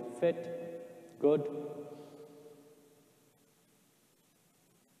psychologically fit, good.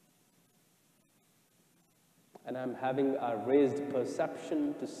 And I'm having a raised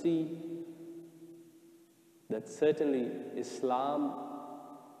perception to see that certainly Islam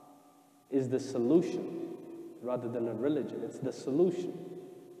is the solution rather than a religion. It's the solution.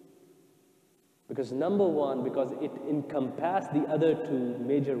 Because number one, because it encompasses the other 2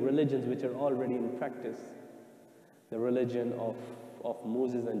 major religions which are already in practice. The religion of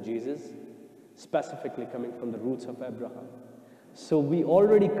Moses and Jesus, specifically coming from the roots of Abraham. So we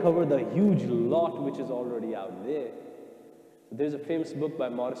already cover the huge lot which is already out there. There's a famous book by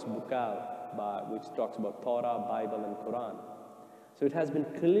Maurice Bucaille which talks about Torah, Bible, and Quran. So it has been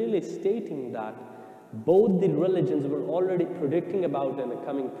clearly stating that both the religions were already predicting about a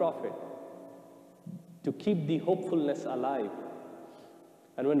coming prophet to keep the hopefulness alive.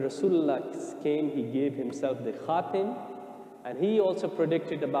 And when Rasulullah came, he gave himself the khatim, and he also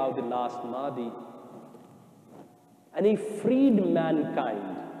predicted about the last Mahdi. And he freed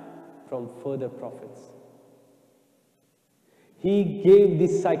mankind from further prophets. He gave the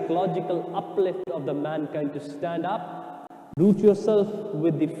psychological uplift of the mankind to stand up, root yourself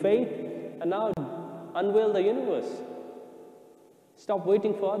with the faith, and now unveil the universe. Stop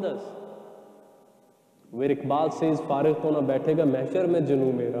waiting for others. Where Iqbal says, "Farigh to na baithega, mahshar mein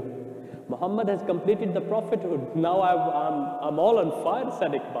junu mera." Muhammad has completed the prophethood. Now I'm all on fire,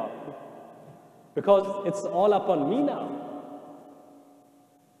 said Iqbal. Because it's all upon me now.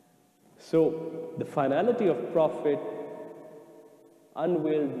 So the finality of prophet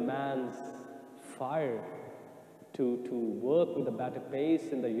unveiled man's fire to work with a better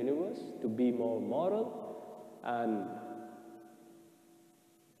pace in the universe, to be more moral, and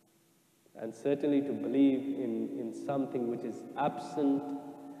certainly to believe in something which is absent,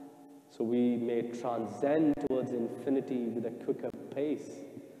 so we may transcend towards infinity with a quicker pace.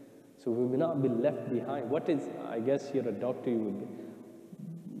 So we may not be left behind. What is, I guess you're a doctor, you would be.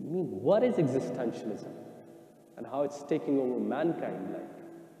 I mean, what is existentialism? And how it's taking over mankind like?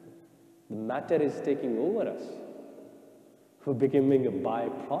 The matter is taking over us. We're becoming a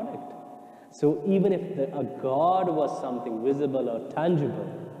byproduct. So even if a God was something visible or tangible,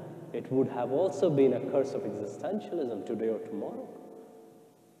 it would have also been a curse of existentialism today or tomorrow.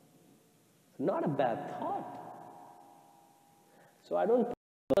 Not a bad thought. So I don't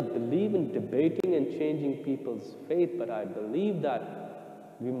believe in debating and changing people's faith, but I believe that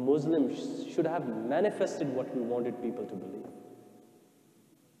we Muslims should have manifested what we wanted people to believe.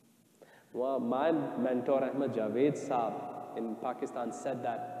 Well, my mentor Ahmad Javed Saab in Pakistan said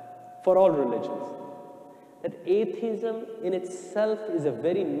that for all religions, that atheism in itself is a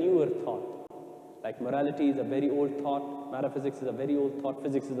very newer thought. Like morality is a very old thought, metaphysics is a very old thought,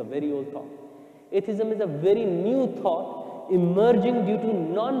 physics is a very old thought. Atheism is a very new thought emerging due to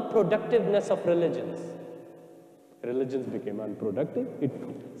non-productiveness of religions. Religions became unproductive.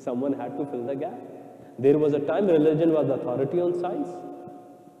 Someone had to fill the gap. There was a time religion was the authority on science.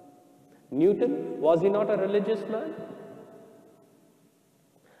 Newton, was he not a religious man?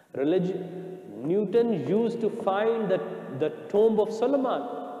 Newton used to find the tomb of Solomon.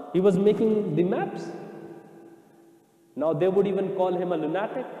 He was making the maps. Now they would even call him a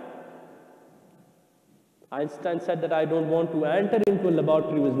lunatic. Einstein said that I don't want to enter into a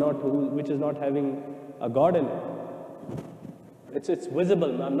laboratory which is not having a God in it. It's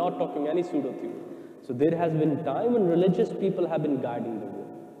visible. I'm not talking any pseudo theory. So there has been time when religious people have been guiding the world.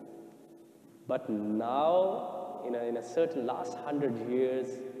 But now, in a certain last 100 years,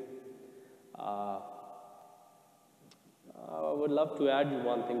 I would love to add you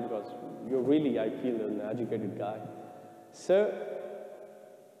one thing because you're really, I feel, an educated guy. Sir,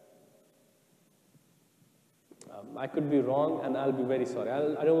 I could be wrong and I'll be very sorry.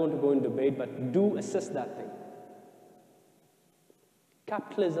 I don't want to go in debate, but do assess that thing.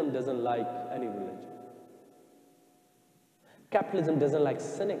 Capitalism doesn't like any religion. Capitalism doesn't like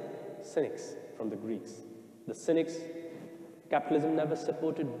cynics from the Greeks. The cynics, capitalism never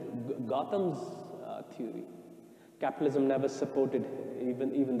supported Gautam's theory. Capitalism never supported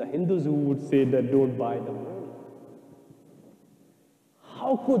even the Hindus who would say that don't buy the world.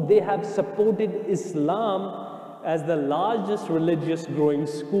 How could they have supported Islam as the largest religious growing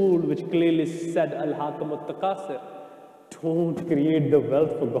school, which clearly said al-hakam al-takasir, don't create the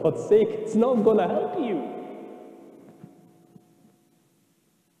wealth for God's sake, it's not going to help you.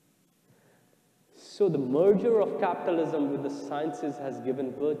 So the merger of capitalism with the sciences has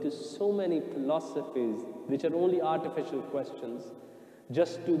given birth to so many philosophies which are only artificial questions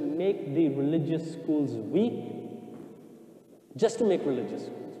just to make the religious schools weak, just to make religious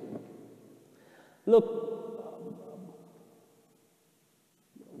schools weak. Look,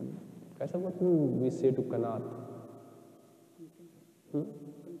 what do we say to Kanat?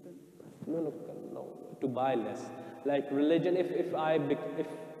 No, to buy less. Like religion,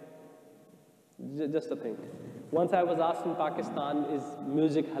 just a thing. Once I was asked in Pakistan, is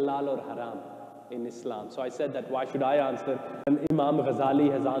music halal or haram in Islam? So I said that why should I answer? And Imam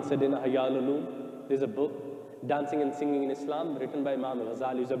Ghazali has answered in Ihya al-Ulum. There's a book, Dancing and Singing in Islam, written by Imam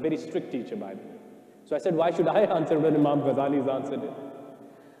Ghazali, who's a very strict teacher, by the way. So I said, why should I answer when Imam Ghazali has answered it?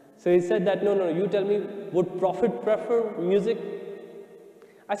 So he said that, no, you tell me, would Prophet prefer music?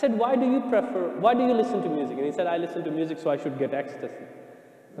 I said, why do you listen to music? And he said, I listen to music so I should get ecstasy.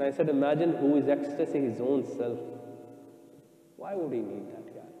 And I said, imagine who is ecstasy, his own self. Why would he need that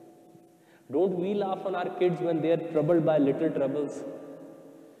guy? Don't we laugh on our kids when they are troubled by little troubles?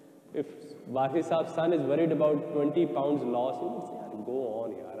 If Wasi Saab's son is worried about 20 pounds loss, he would say, go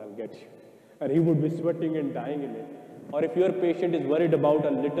on, yaar, I'll get you. And he would be sweating and dying in it. Or if your patient is worried about a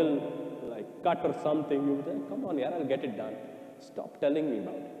little, like, cut or something, you would say, come on, yeah, I'll get it done. Stop telling me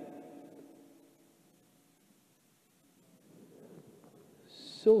about it.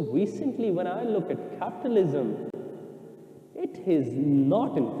 So recently, when I look at capitalism, it is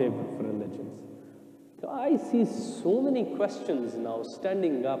not in favor for religions. So I see so many questions now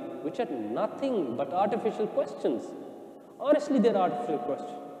standing up, which are nothing but artificial questions. Honestly, they're artificial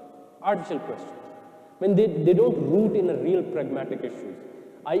questions. Artificial questions. When they don't root in a real pragmatic issues.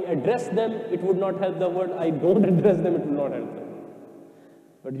 I address them, it would not help the world. I don't address them, it will not help them.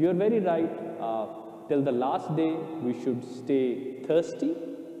 But you're very right. Till the last day, we should stay thirsty.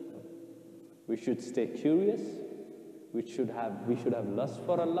 We should stay curious. We should have lust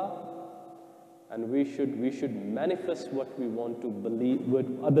for Allah. And we should manifest what we want to believe, what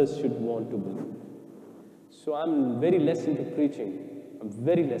others should want to believe. So I'm very less into preaching. I'm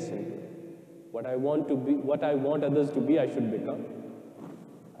very less into it. What I want to be, what I want others to be, I should become.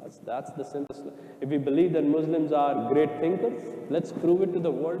 That's the simplest. If we believe that Muslims are great thinkers, let's prove it to the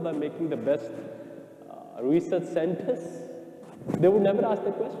world by making the best research centers. They would never ask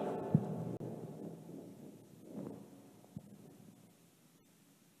the question.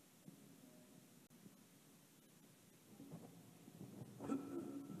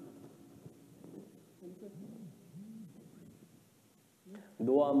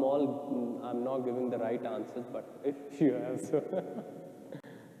 Though I'm not giving the right answers, but if you have so.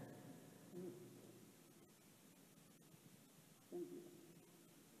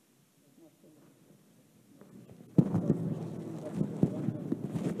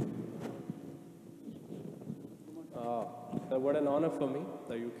 What an honor for me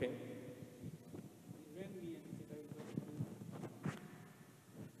that you came.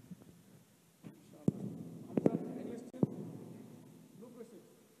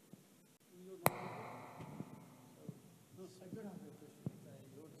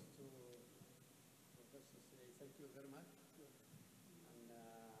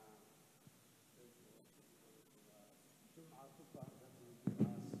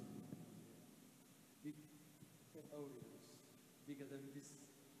 Bigger than this,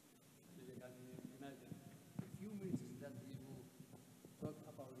 so you can imagine. A few minutes that you talk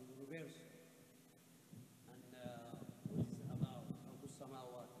about the reverse, and what is about رب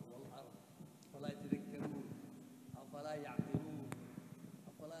السماوات والأرض أفلا يتذكرون أفلا يعقلون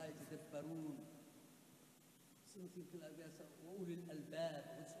أفلا يتدبرون something like that. وأولي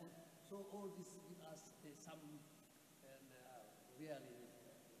الألباب. So all this give us some really.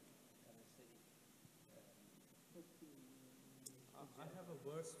 I have a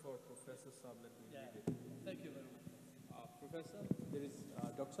verse for Professor Saab. Let me read it. Thank you very much. Professor, there is,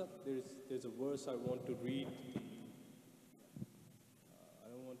 Doctor, there's a verse I want to read. I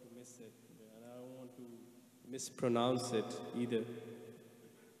don't want to miss it, and I don't want to mispronounce it either.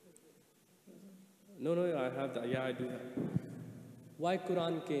 No, I have that. Yeah, I do have. Why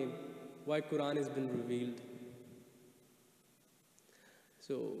Quran came? Why Quran has been revealed?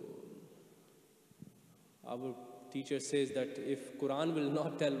 So, our teacher says that if Quran will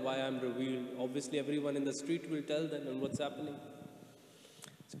not tell why I'm revealed, obviously everyone in the street will tell them and what's happening.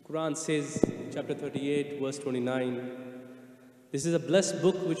 So Quran says, chapter 38, verse 29, this is a blessed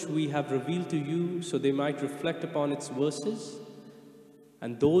book which we have revealed to you so they might reflect upon its verses,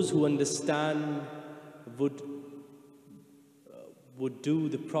 and those who understand would do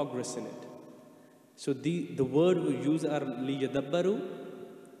the progress in it. So the word we use are liyadabbaru,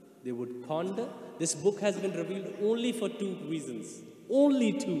 they would ponder. This book has been revealed only for two reasons.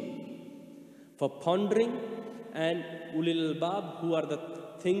 Only two. For pondering, and ulil albab, who are the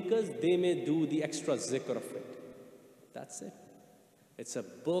thinkers, they may do the extra zikr of it. That's it. It's a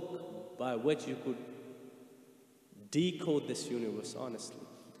book by which you could decode this universe, honestly.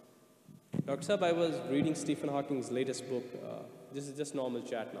 Dr. Saab, I was reading Stephen Hawking's latest book. This is just normal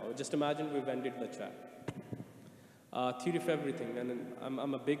chat now. Just imagine we've ended the chat. Theory of Everything, and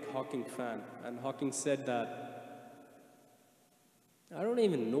I'm a big Hawking fan, and Hawking said that, I don't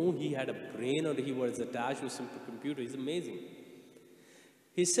even know he had a brain or he was attached to some computer. He's amazing.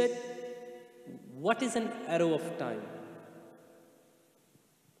 He said, what is an arrow of time?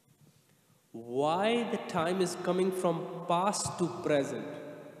 Why the time is coming from past to present?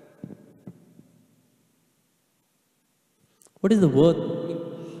 What is the worth? I mean,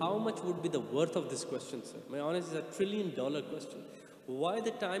 how much would be the worth of this question, sir? My honest, it's $1 trillion question. Why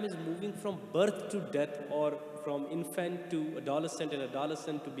the time is moving from birth to death, or from infant to adolescent, and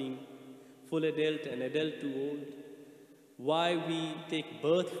adolescent to being full adult, and adult to old? Why we take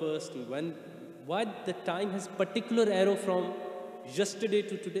birth first, and why the time has particular arrow from yesterday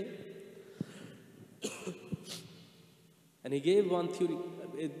to today? And he gave one theory.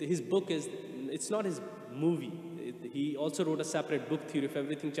 His book is it's not his movie. He also wrote a separate book, Theory of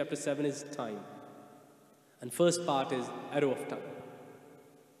Everything. Chapter 7 is time. And first part is Arrow of Time.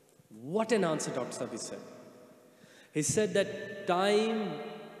 What an answer Dr. Sabi said. He said that time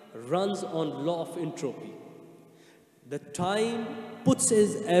runs on law of entropy. The time puts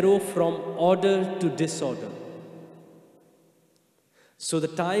his arrow from order to disorder. So the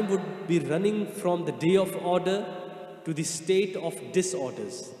time would be running from the day of order to the state of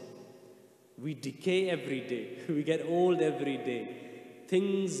disorders. We decay every day. We get old every day.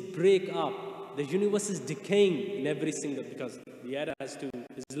 Things break up. The universe is decaying in every single, because the atom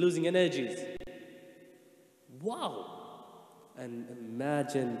is losing energies. Wow. And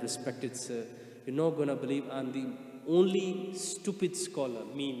imagine, respected sir, you're not going to believe I'm the only stupid scholar,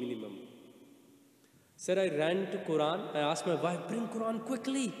 me minimum. Sir, I ran to Quran. I asked my wife, bring Quran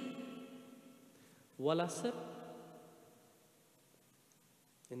quickly. Wala sir.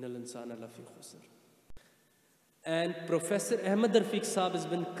 Innal insana lafi khusr. And Professor Ahmed Rafiq Saab has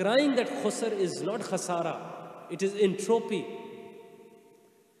been crying that khusr is not khasara. It is entropy.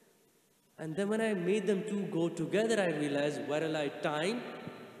 And then when I made them two go together, I realized, whereas time,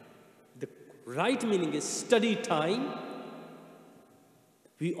 the right meaning is study time,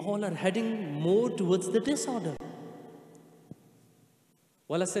 we all are heading more towards the disorder.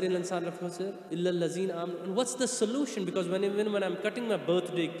 And what's the solution? Because even when I'm cutting my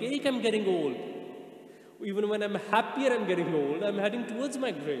birthday cake, I'm getting old. Even when I'm happier, I'm getting old. I'm heading towards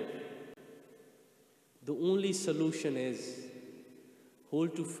my grave. The only solution is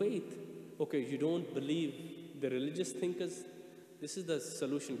hold to faith. Okay, you don't believe the religious thinkers? This is the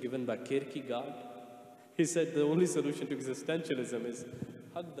solution given by Kierkegaard. He said the only solution to existentialism is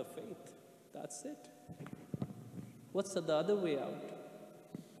hug the faith. That's it. What's the other way out?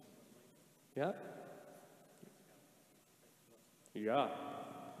 Yeah? Yeah.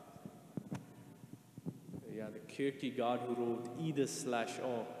 Yeah, the Kierkegaard who wrote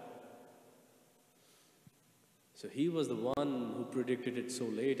either/or. So he was the one who predicted it so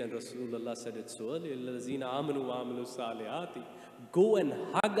late, and Rasulullah said it so early. Go and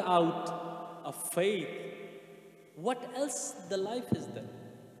hug out a faith. What else the life is there?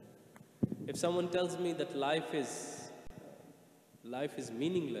 If someone tells me that life is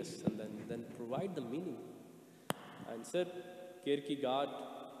meaningless, and then provide the meaning. And said, Kierkegaard,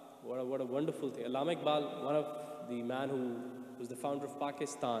 what a wonderful thing. Allama Iqbal, one of the man who was the founder of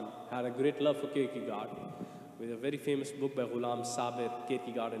Pakistan, had a great love for Kierkegaard, with a very famous book by Ghulam Sabir,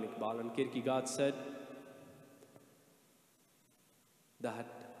 Kierkegaard and Iqbal. And Kierkegaard said that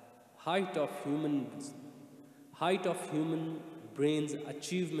height of human brain's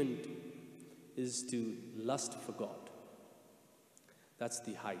achievement is to lust for God. That's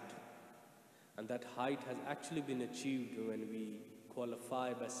the height. And that height has actually been achieved when we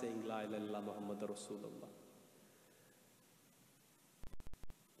qualify by saying La ilaha illallah Muhammadur Rasulullah.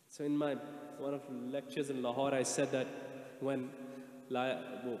 So in one of the lectures in Lahore, I said that when La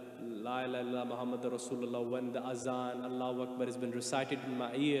ilaha illallah Muhammadur Rasulullah, when the azan, Allahu Akbar has been recited in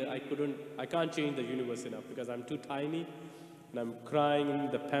my ear, I can't change the universe enough, because I'm too tiny and I'm crying,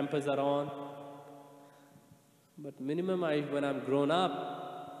 the pampers are on. But minimum, when I'm grown up,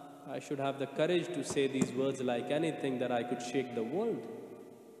 I should have the courage to say these words like anything, that I could shake the world.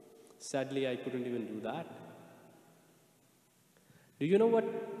 Sadly, I couldn't even do that. Do you know what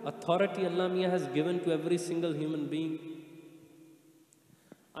authority Allah Mia has given to every single human being?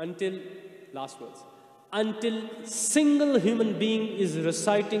 Until single human being is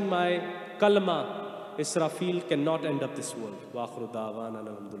reciting my kalma, Israfil cannot end up this world. Wa akhiru da'wana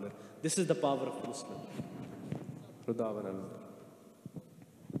alhamdulillah. This is the power of Muslim.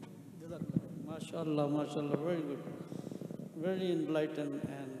 MashaAllah, MashaAllah, very good. Very enlightened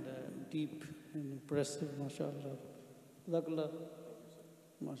and deep and impressive, MashaAllah. MashaAllah,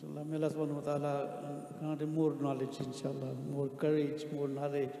 may Allah subhanahu wa ta'ala grant him more knowledge, inshallah, more courage, more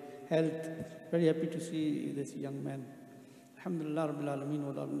knowledge, health. Very happy to see this young man. Alhamdulillah Rabbil Alameen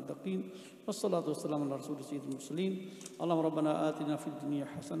wa al-Muttaqeen. Wassalatu wassalamu ala Rasul Sayyidil Mursaleen. Allahumma Rabbana atina fid dunya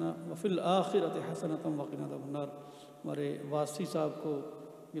hasana wa fil akhirati hasanatan wa qina adhaban nar. हमारे वासी साहब को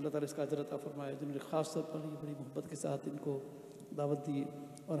अल्लाह ताला इसका अजर अता फरमाए, जिन्होंने ख़ास तौर पर बड़ी मोहब्बत के साथ इनको दावत दी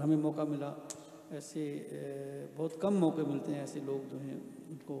और हमें मौका मिला। ऐसे बहुत कम मौके मिलते हैं ऐसे लोग जो हैं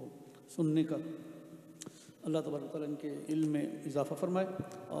उनको सुनने का। अल्लाह तबारक व तआला इनके इल्म में इजाफ़ा फरमाए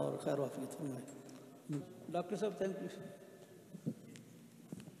और खैर वाफ़ियत फरमाए। डॉक्टर साहब, थैंक यू।